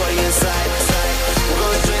tight, everybody inside. We're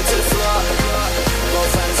going straight to the floor.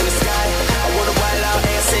 Both hands in the sky. I wanna wild out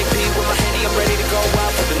ASAP with my Henny. I'm ready to go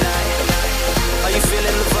wild for the night. Are you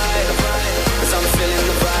feeling the vibe? Cause I'm feeling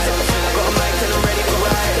the vibe. I got a mic and I'm ready to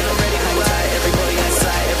ride. Hang tight, everybody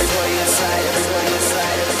inside. Everybody inside. Everybody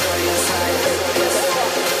inside. Everybody inside.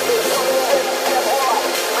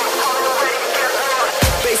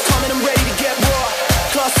 Bass coming, I'm ready to get raw.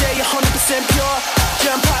 Class A, 100% pure.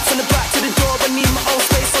 Jam packed from the back to the door. I need my own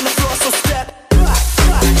space on the floor, so step.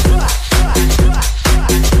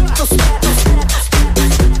 So step.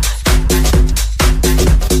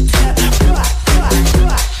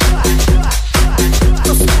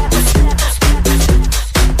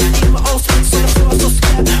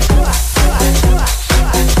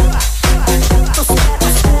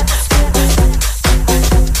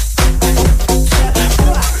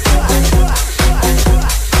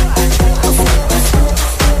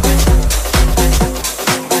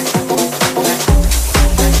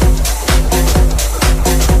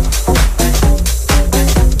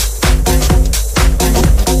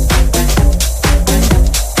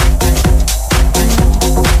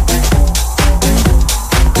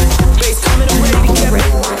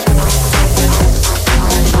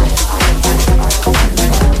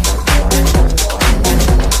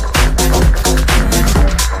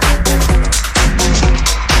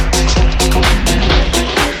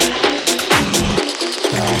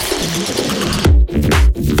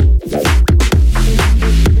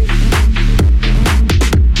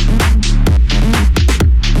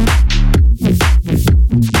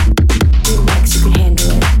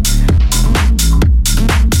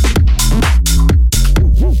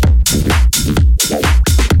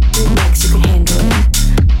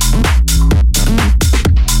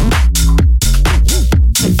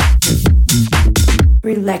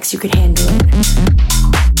 Relax, you could handle it.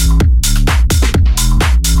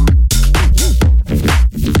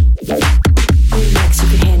 Relax, you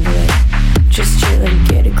could handle it. Just chill and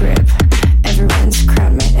get a grip. Everyone's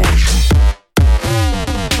crown my edge.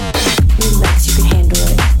 Relax, you could handle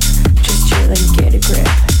it. Just chill and get a grip.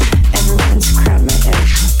 Everyone's crown my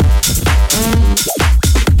edge.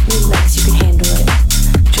 Relax, you could handle it.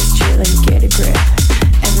 Just chill and get a grip.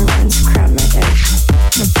 Everyone's crown my edge.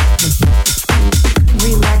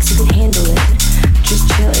 Relax, you can handle it. Just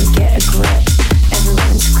chill and get a grip.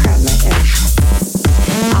 Everyone's crown my edge.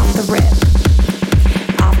 Off the rip.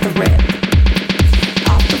 Off the rip.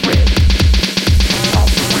 Off the rip.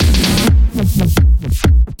 Off the rip.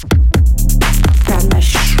 Crown my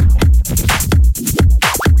shh.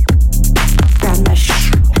 Crown my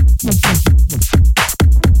shh.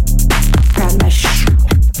 Crown my shh.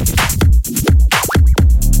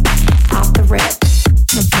 Off the rip.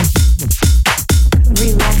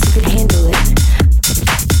 Relax, you can handle it.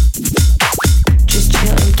 Just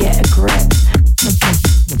chill and get a grip.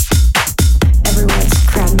 Everyone's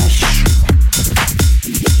crown mesh.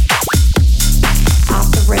 Off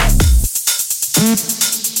the rip.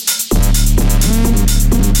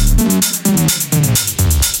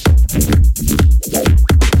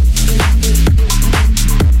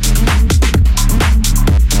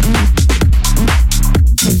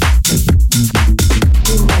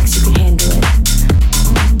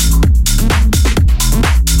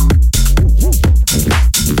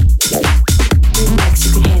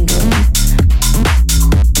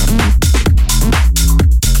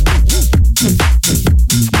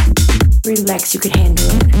 Relax, you can handle it. Relax, you can handle it. Relax, you can handle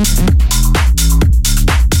it.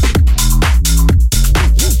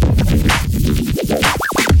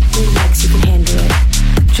 Relax, you can handle it.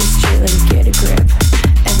 Just chill and get a grip.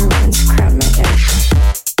 Everyone's crown my edge.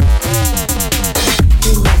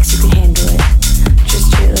 Relax, you can handle it. Just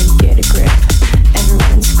chill and get a grip.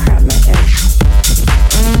 Everyone's crown my edge.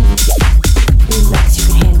 Relax, you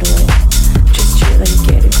can handle it. Just chill and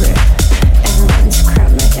get a grip. Everyone's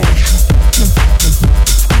crown my edge.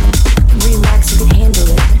 Relax, you can handle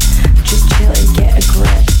it. Just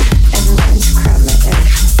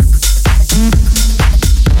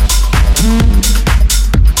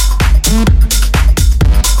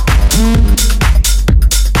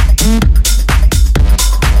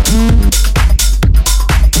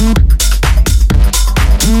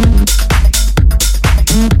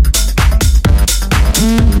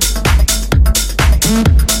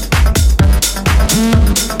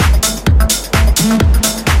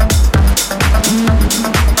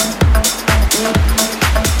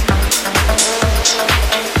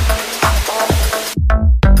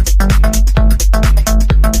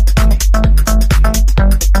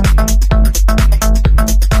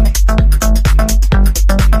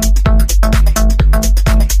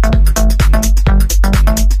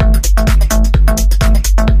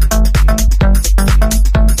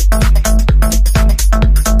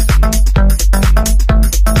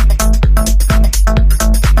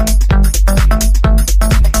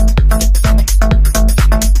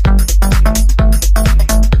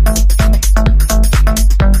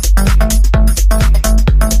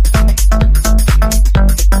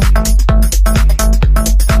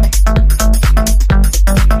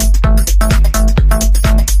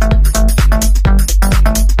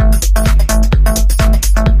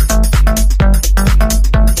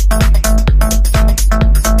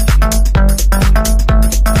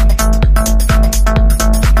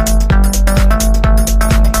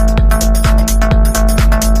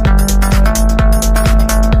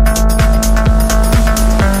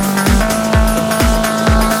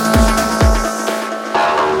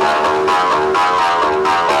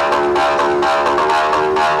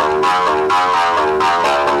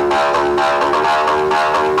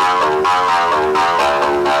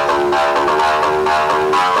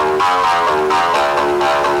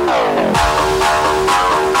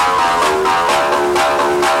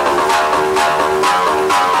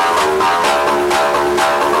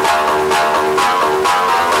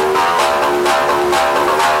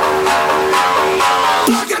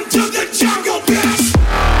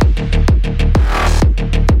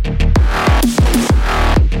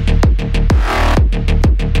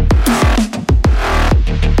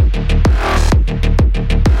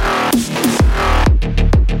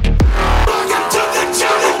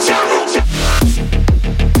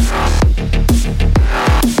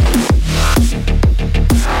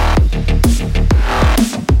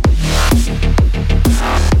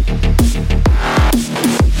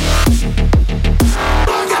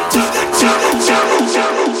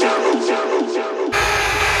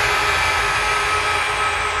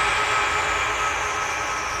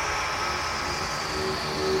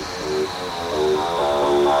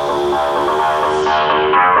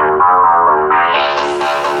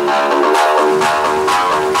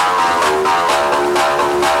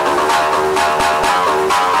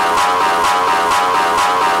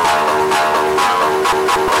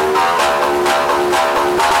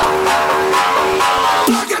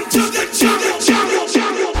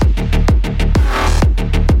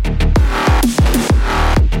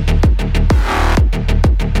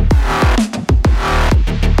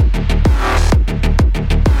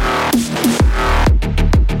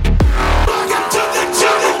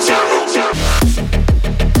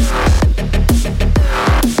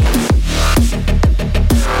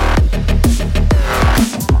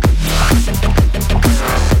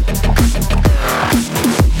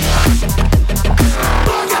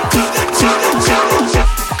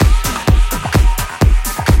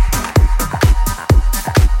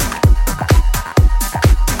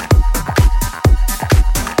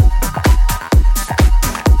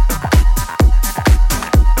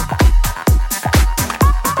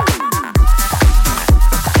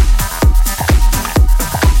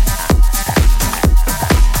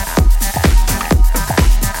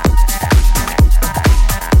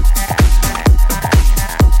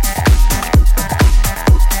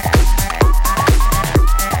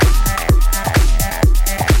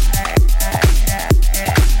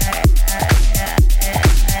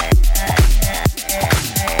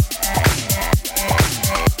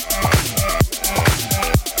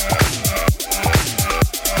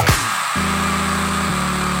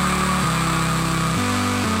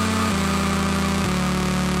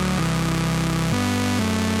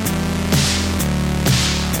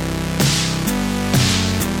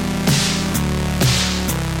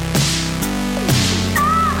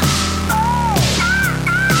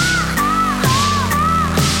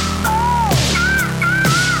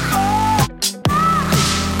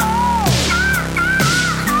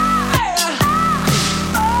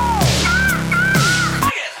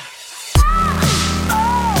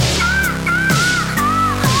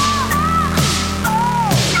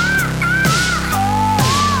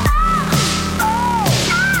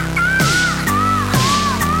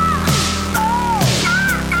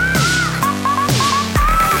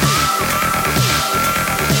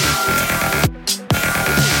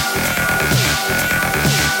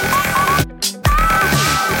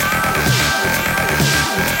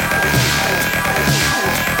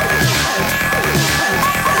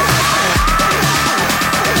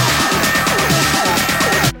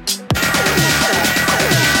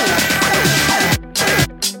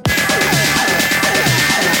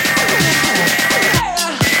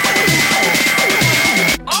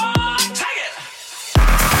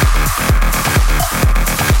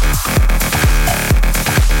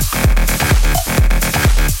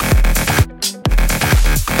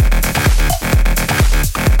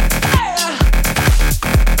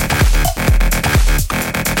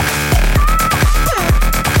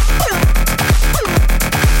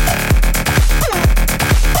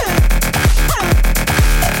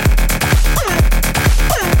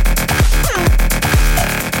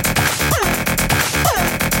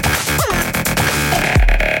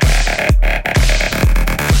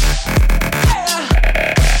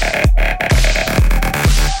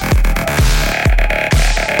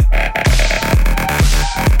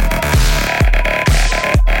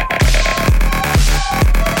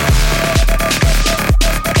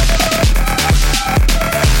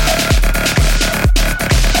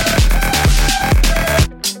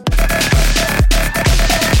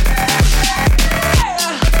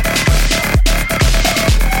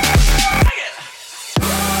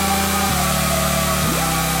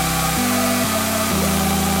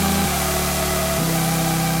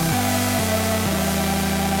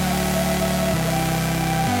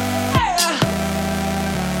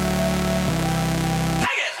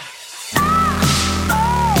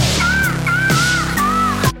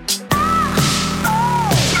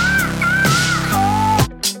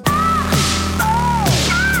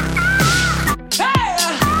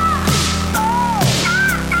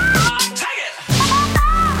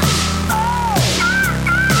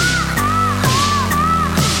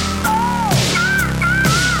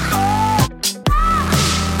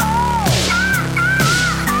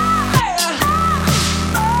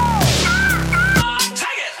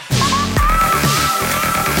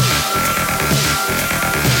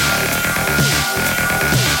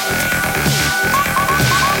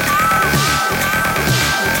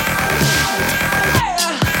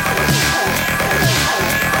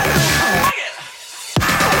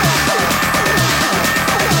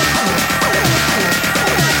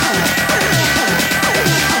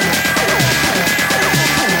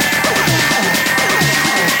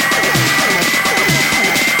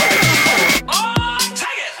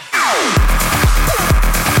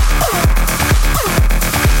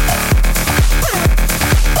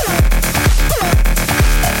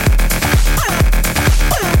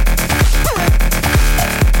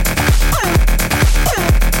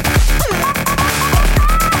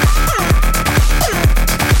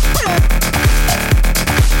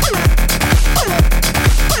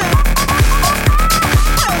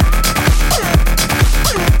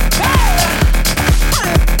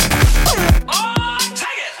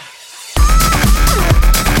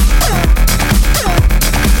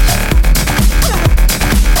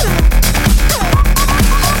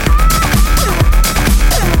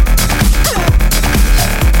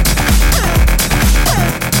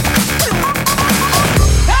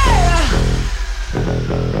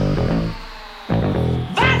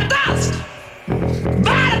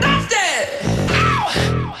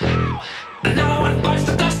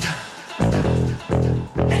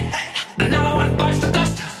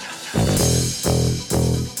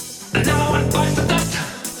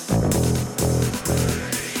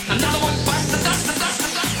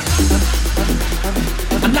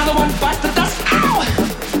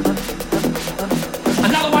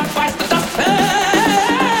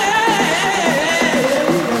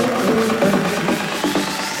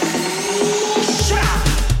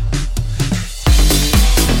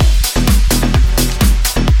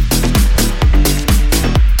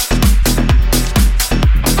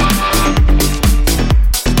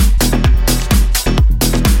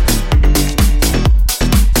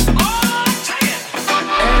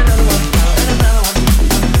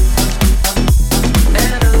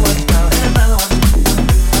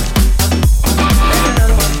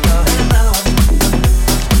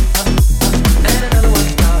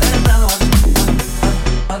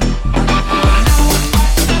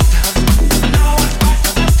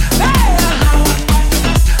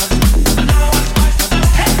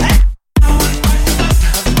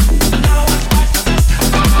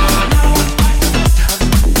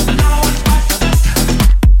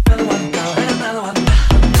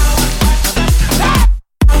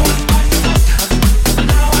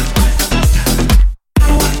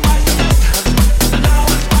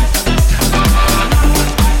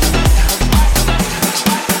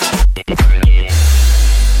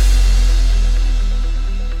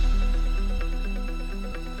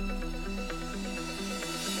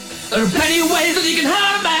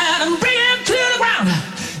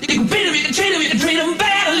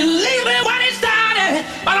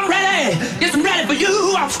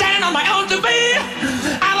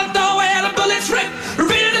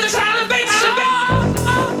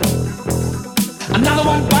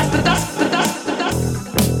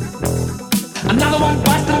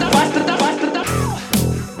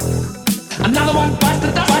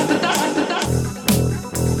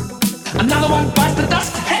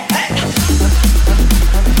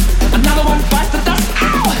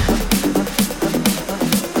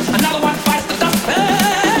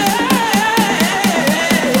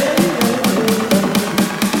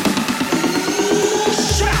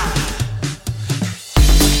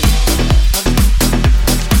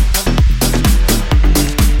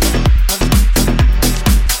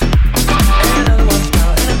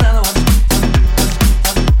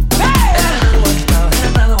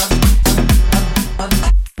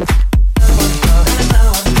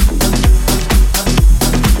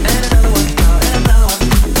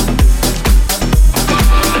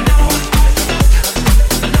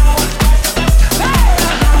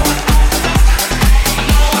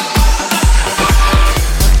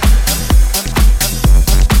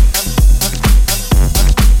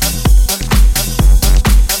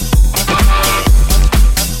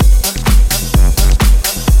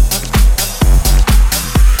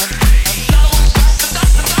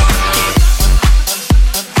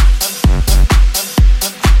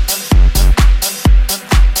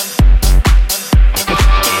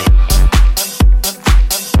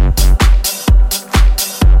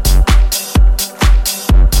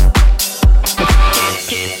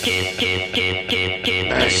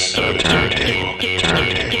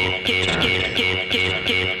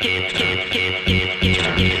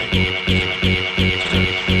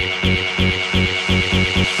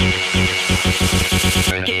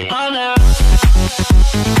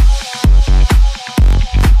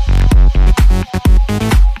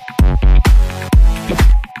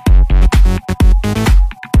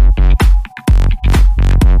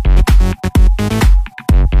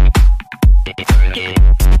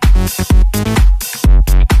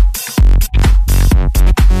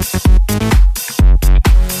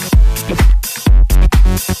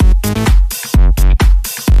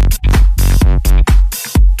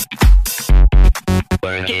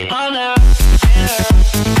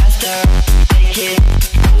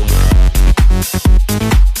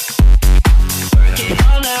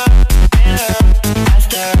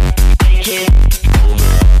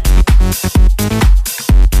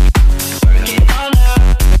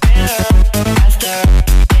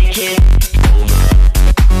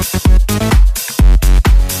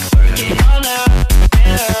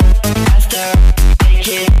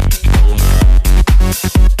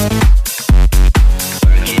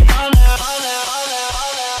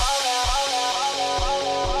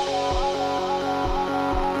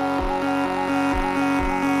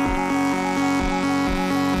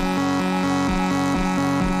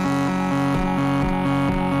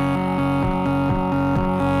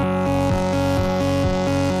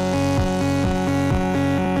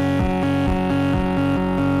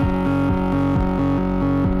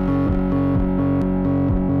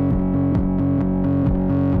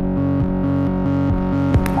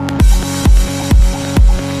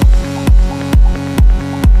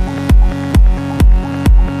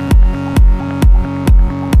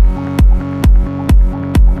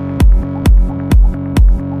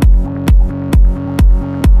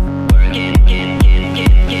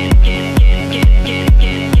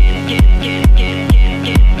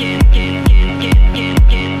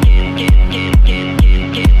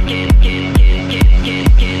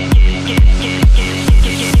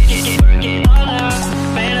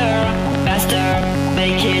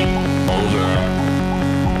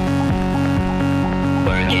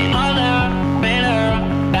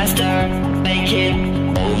faster, make it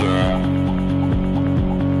over.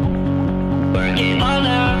 Work it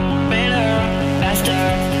harder, better, faster,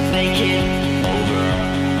 make it over.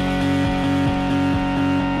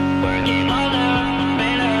 Work it harder,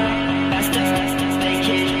 better, faster, make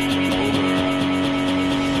it over.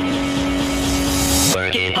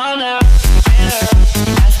 Work it harder, better,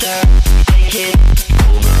 faster, make it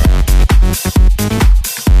over.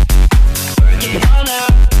 Work it harder,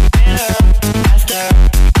 better, faster,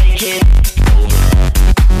 make it over.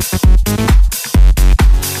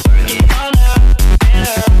 Work it harder,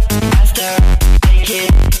 better, faster, make it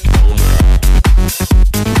over.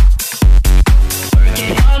 Work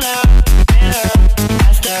it harder, better,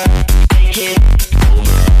 faster, make it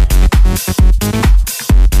over. Work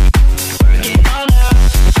it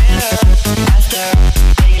harder, better, faster,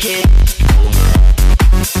 make it over.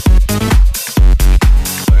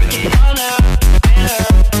 Work it harder, better,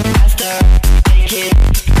 faster, make it over. Work it harder, better, faster, make it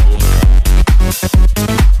over.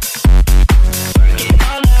 Work it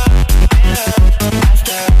harder, better,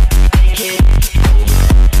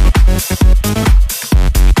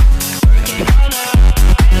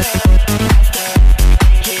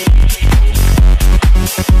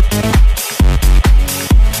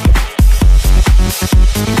 faster, make it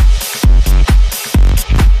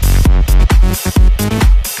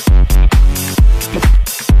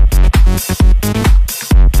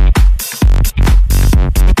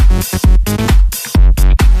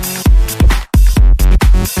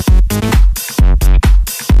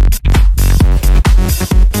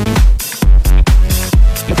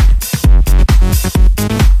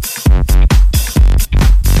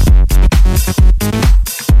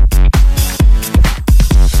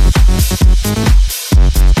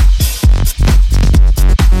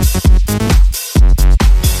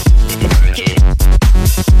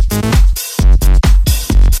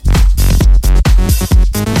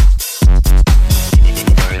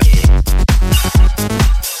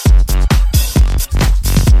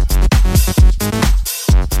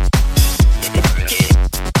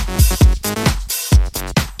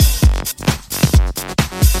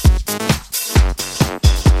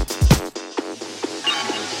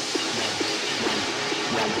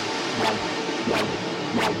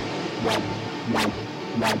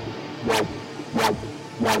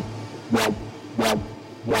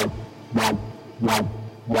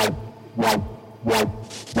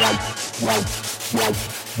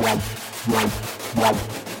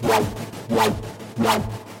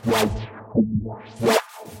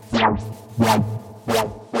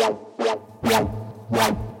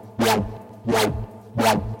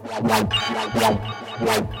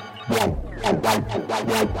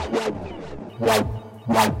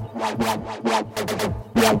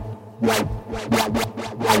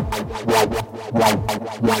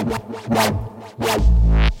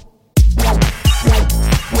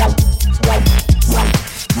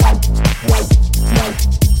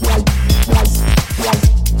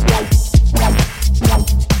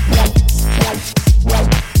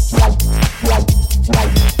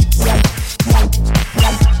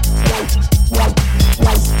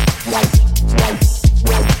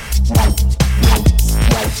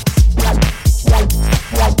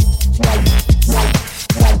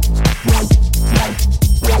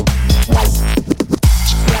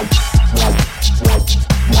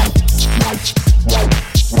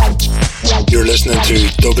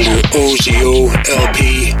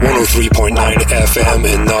WOZO-LP 103.9 FM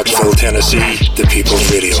in Knoxville, Tennessee, the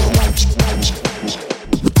People's Radio.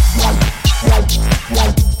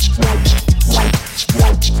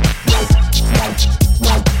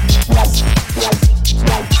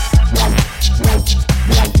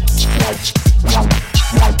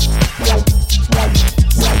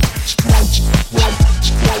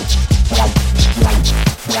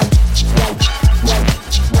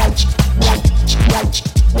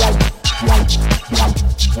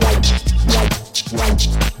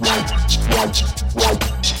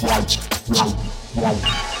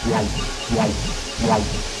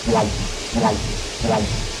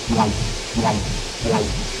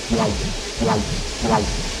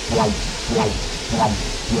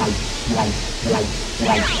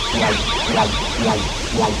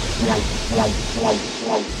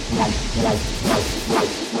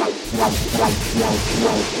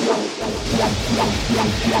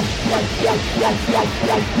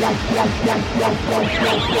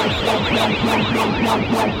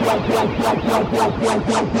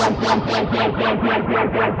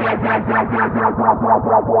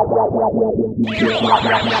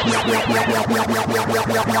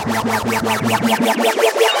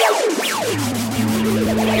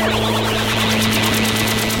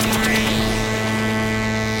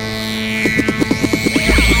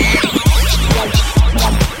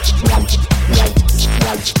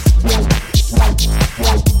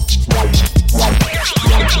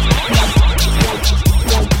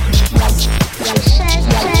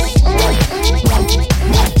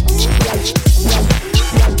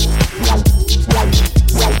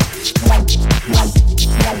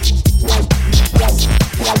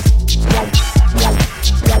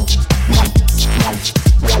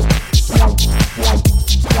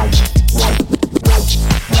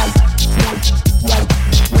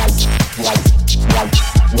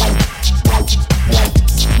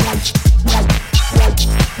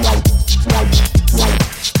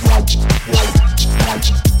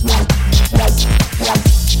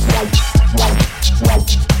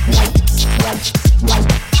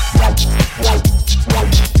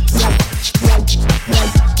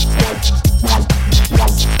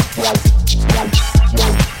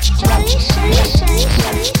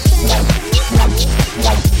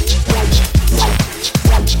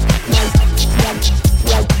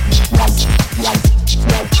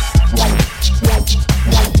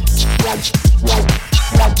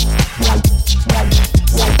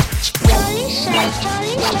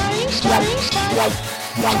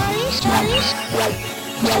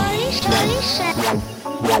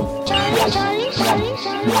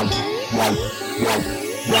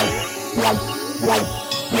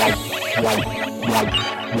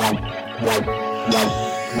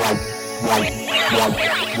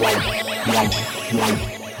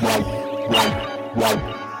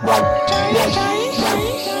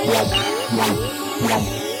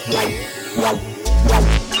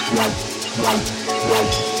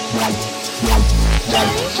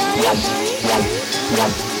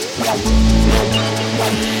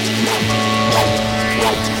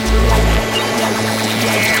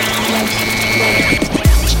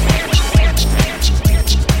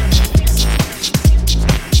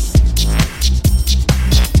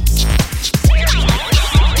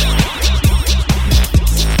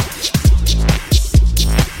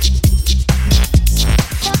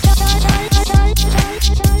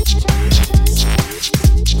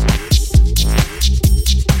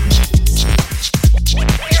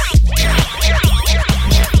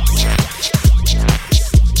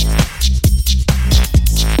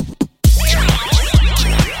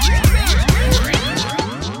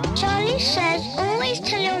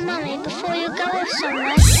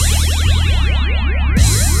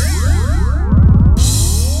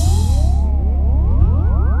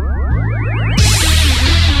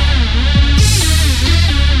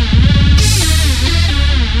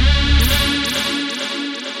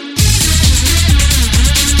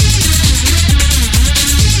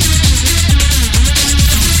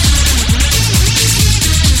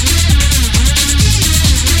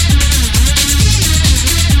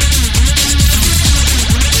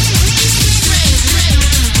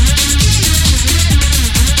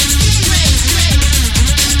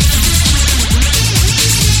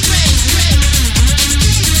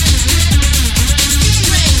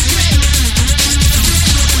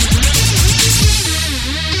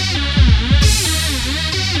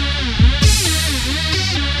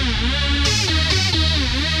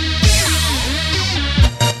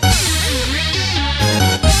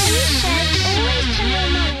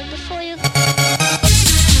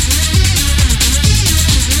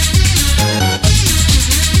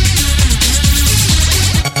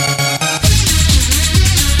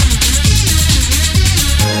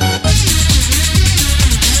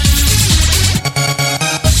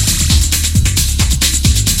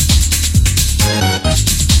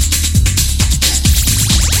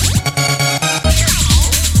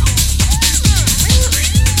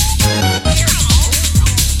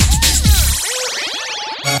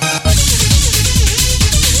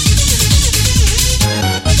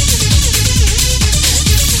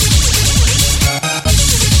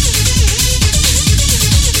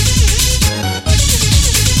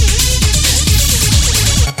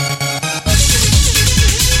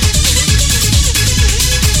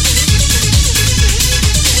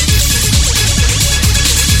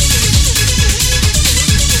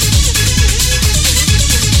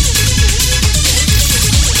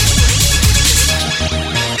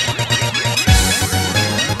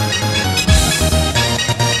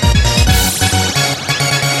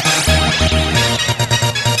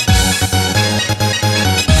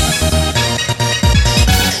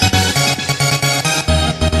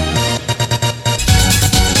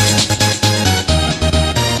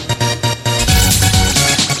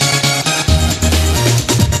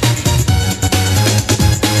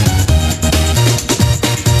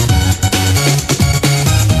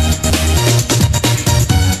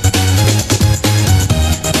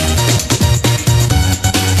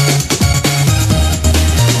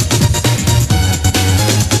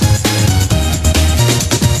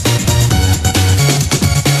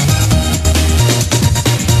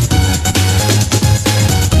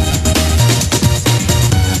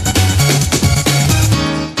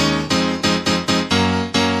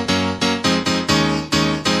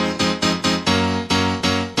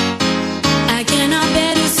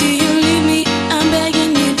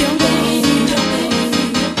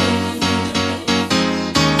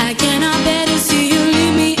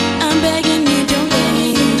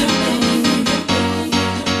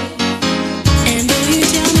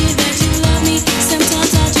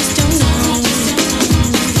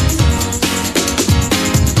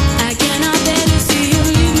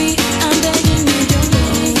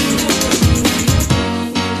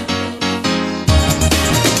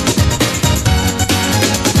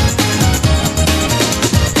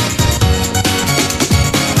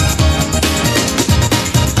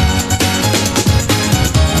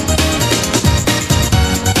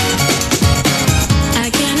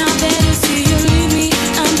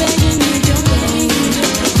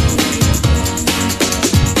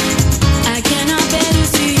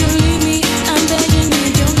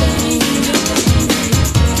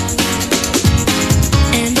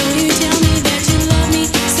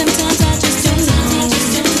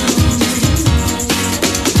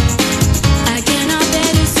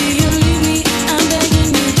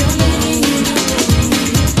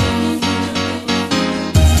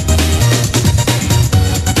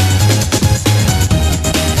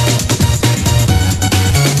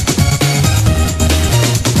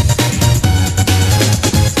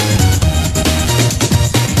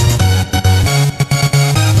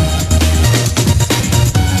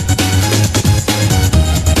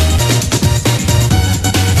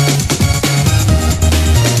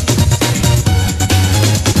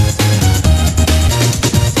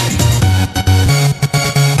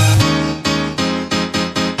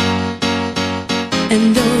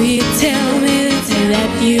 you tell me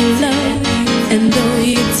that you love, and though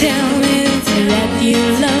you tell me that you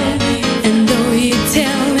love, and though you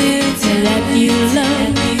tell me that you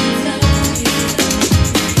love,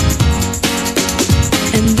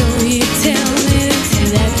 and though you tell me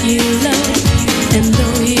that you love, and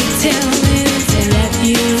though you tell me that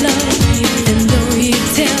you love, and though you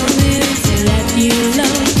tell me that you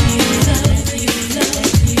love.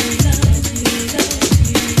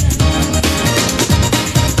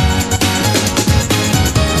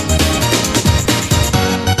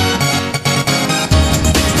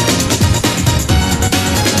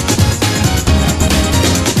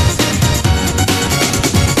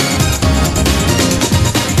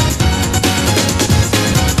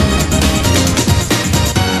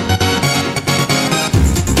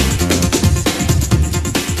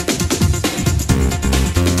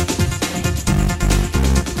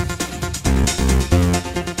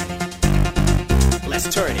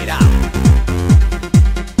 Turn it out.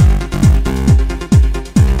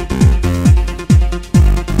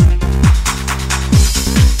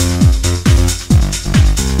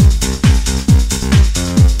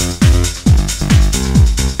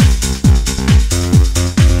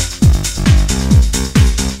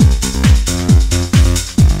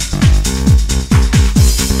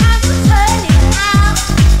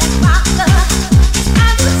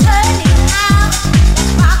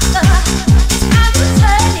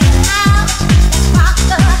 Out.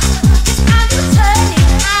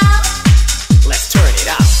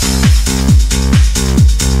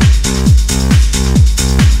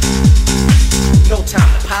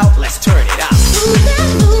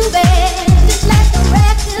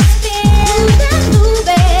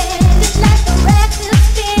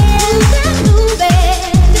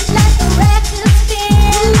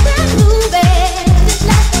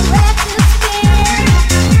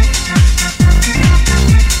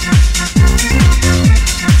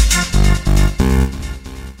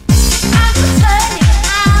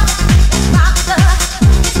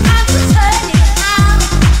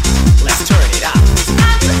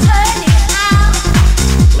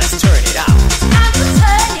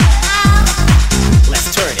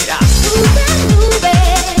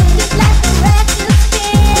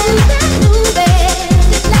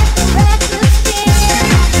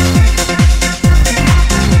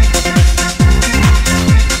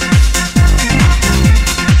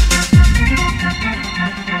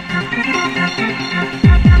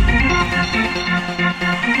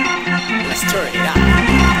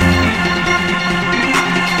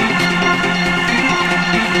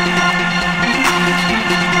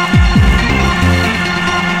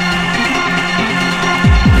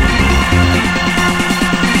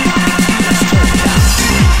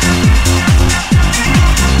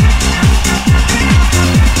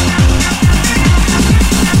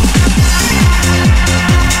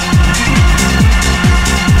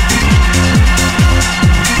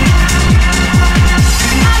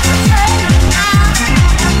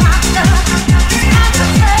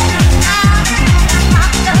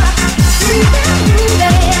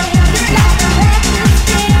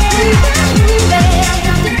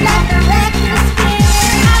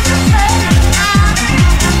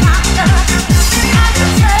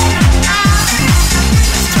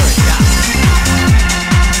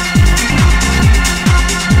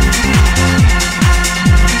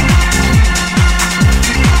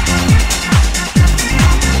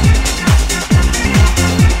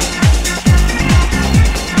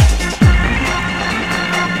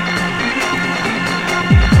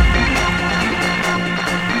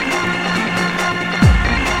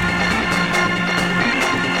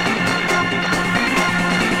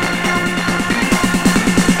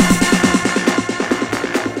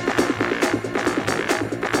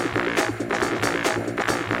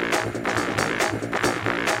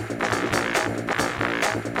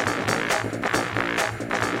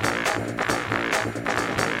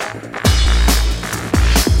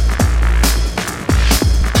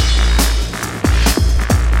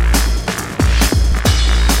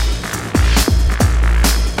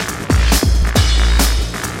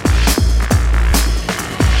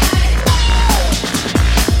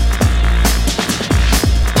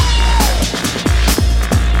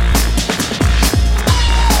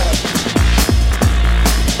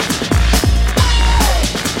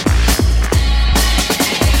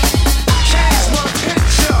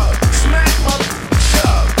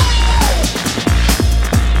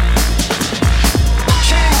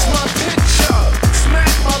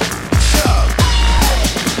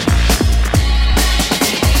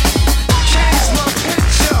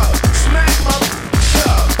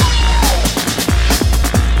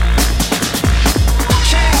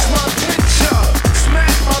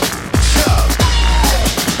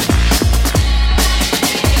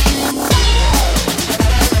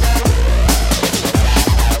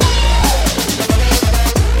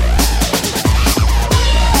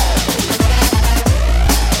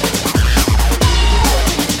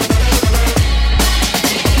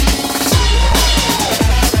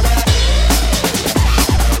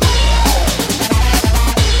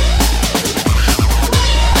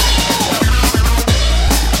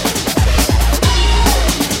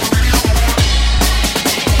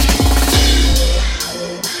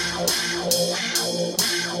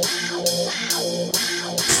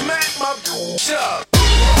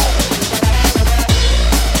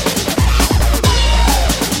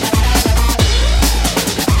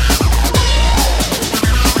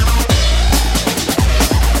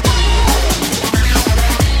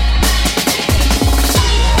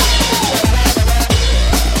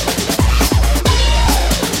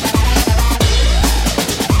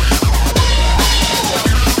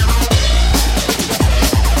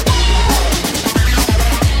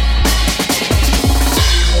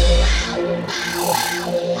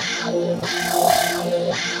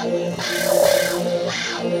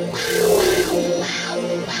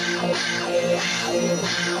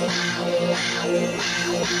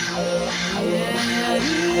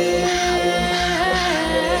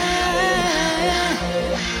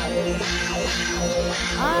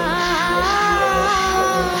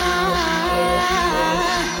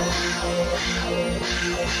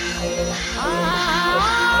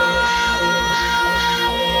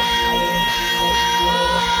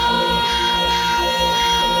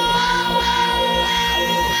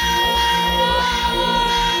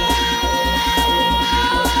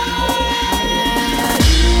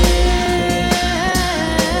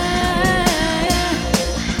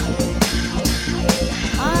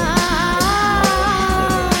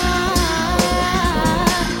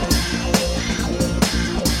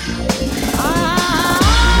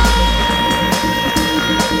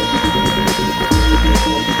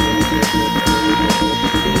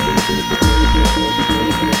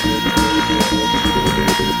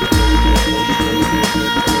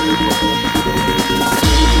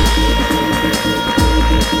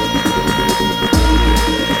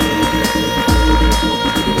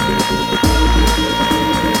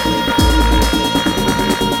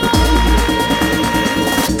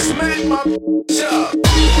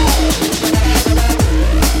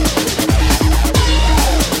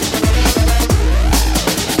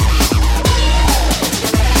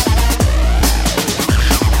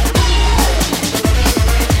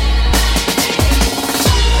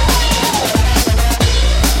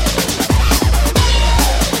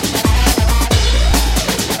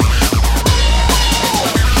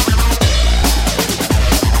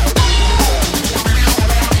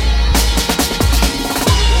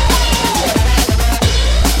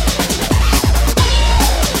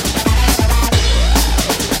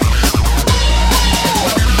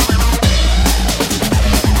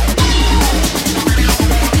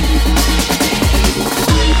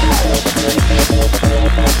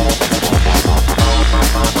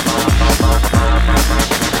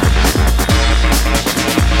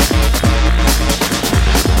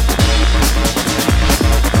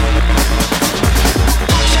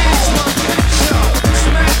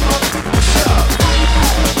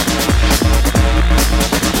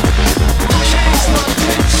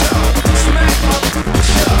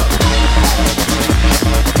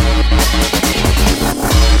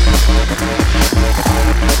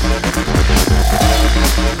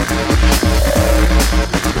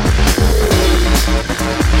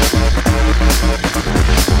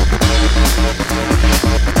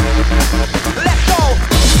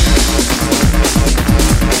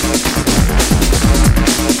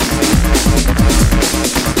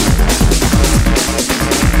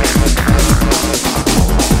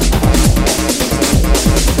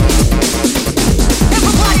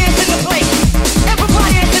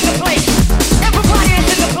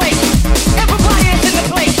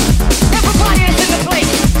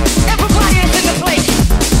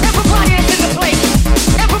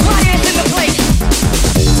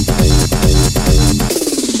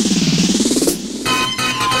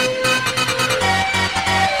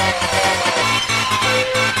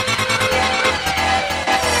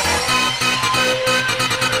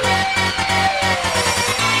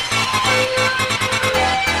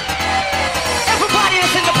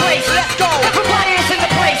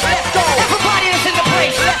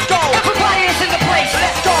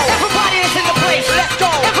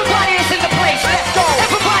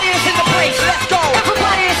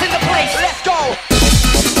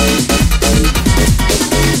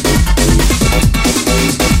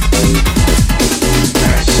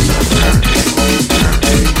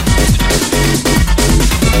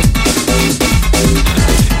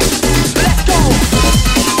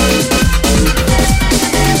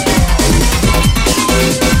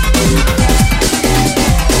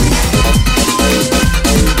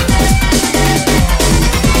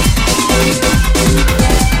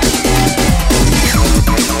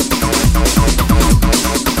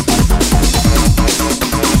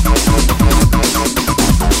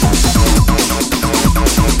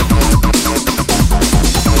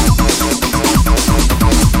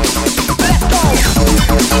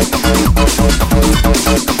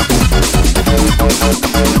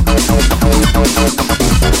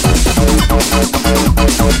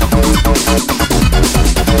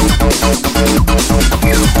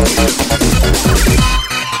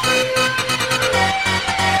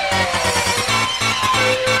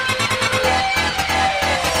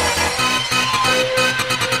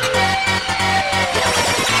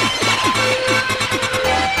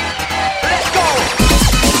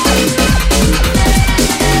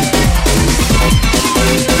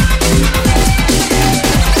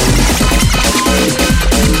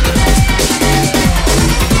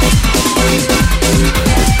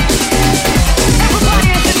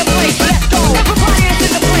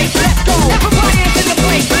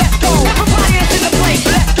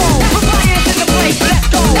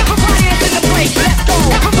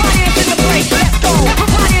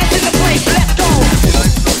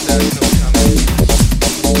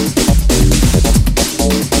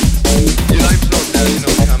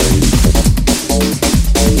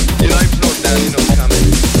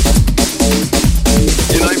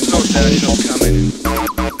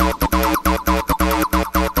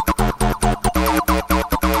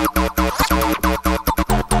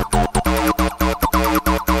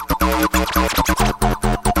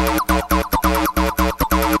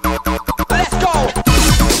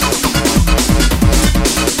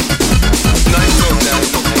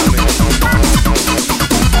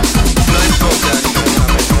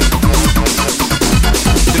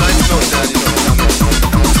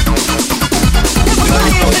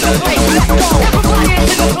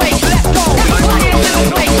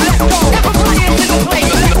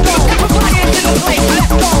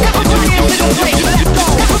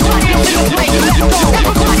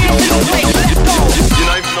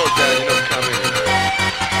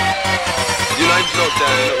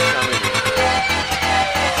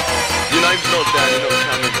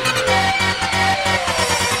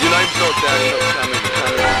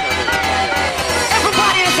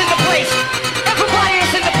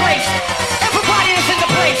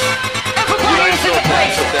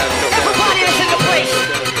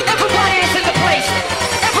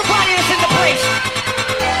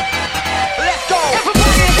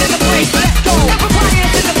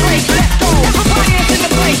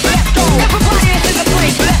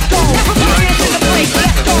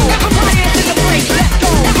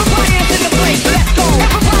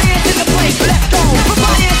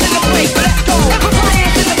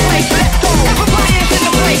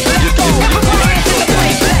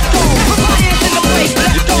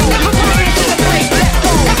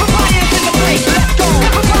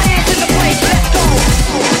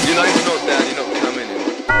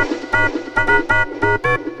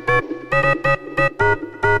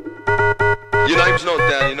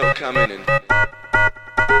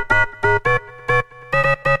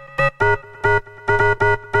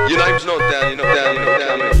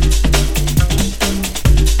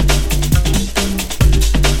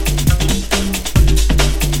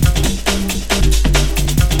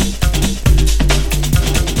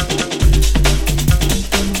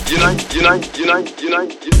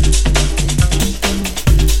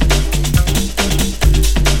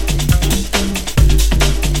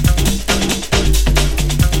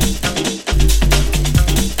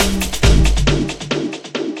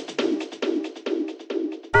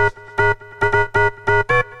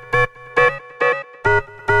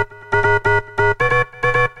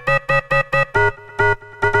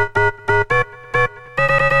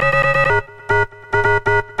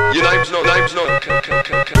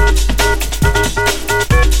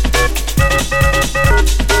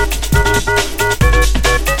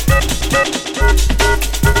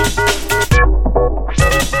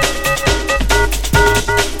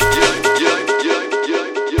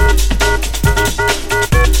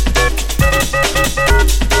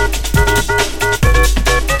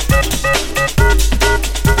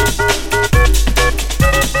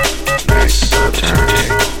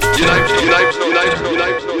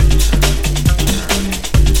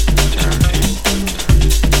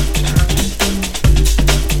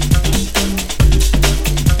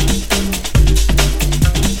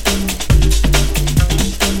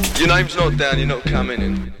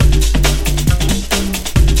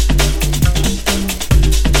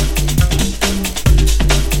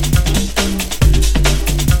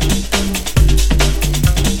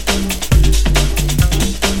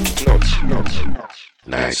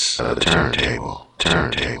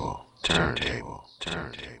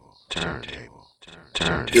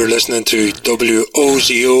 You're listening to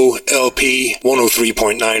WOZO LP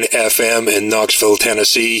 103.9 FM in Knoxville,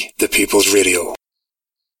 Tennessee, the People's Radio.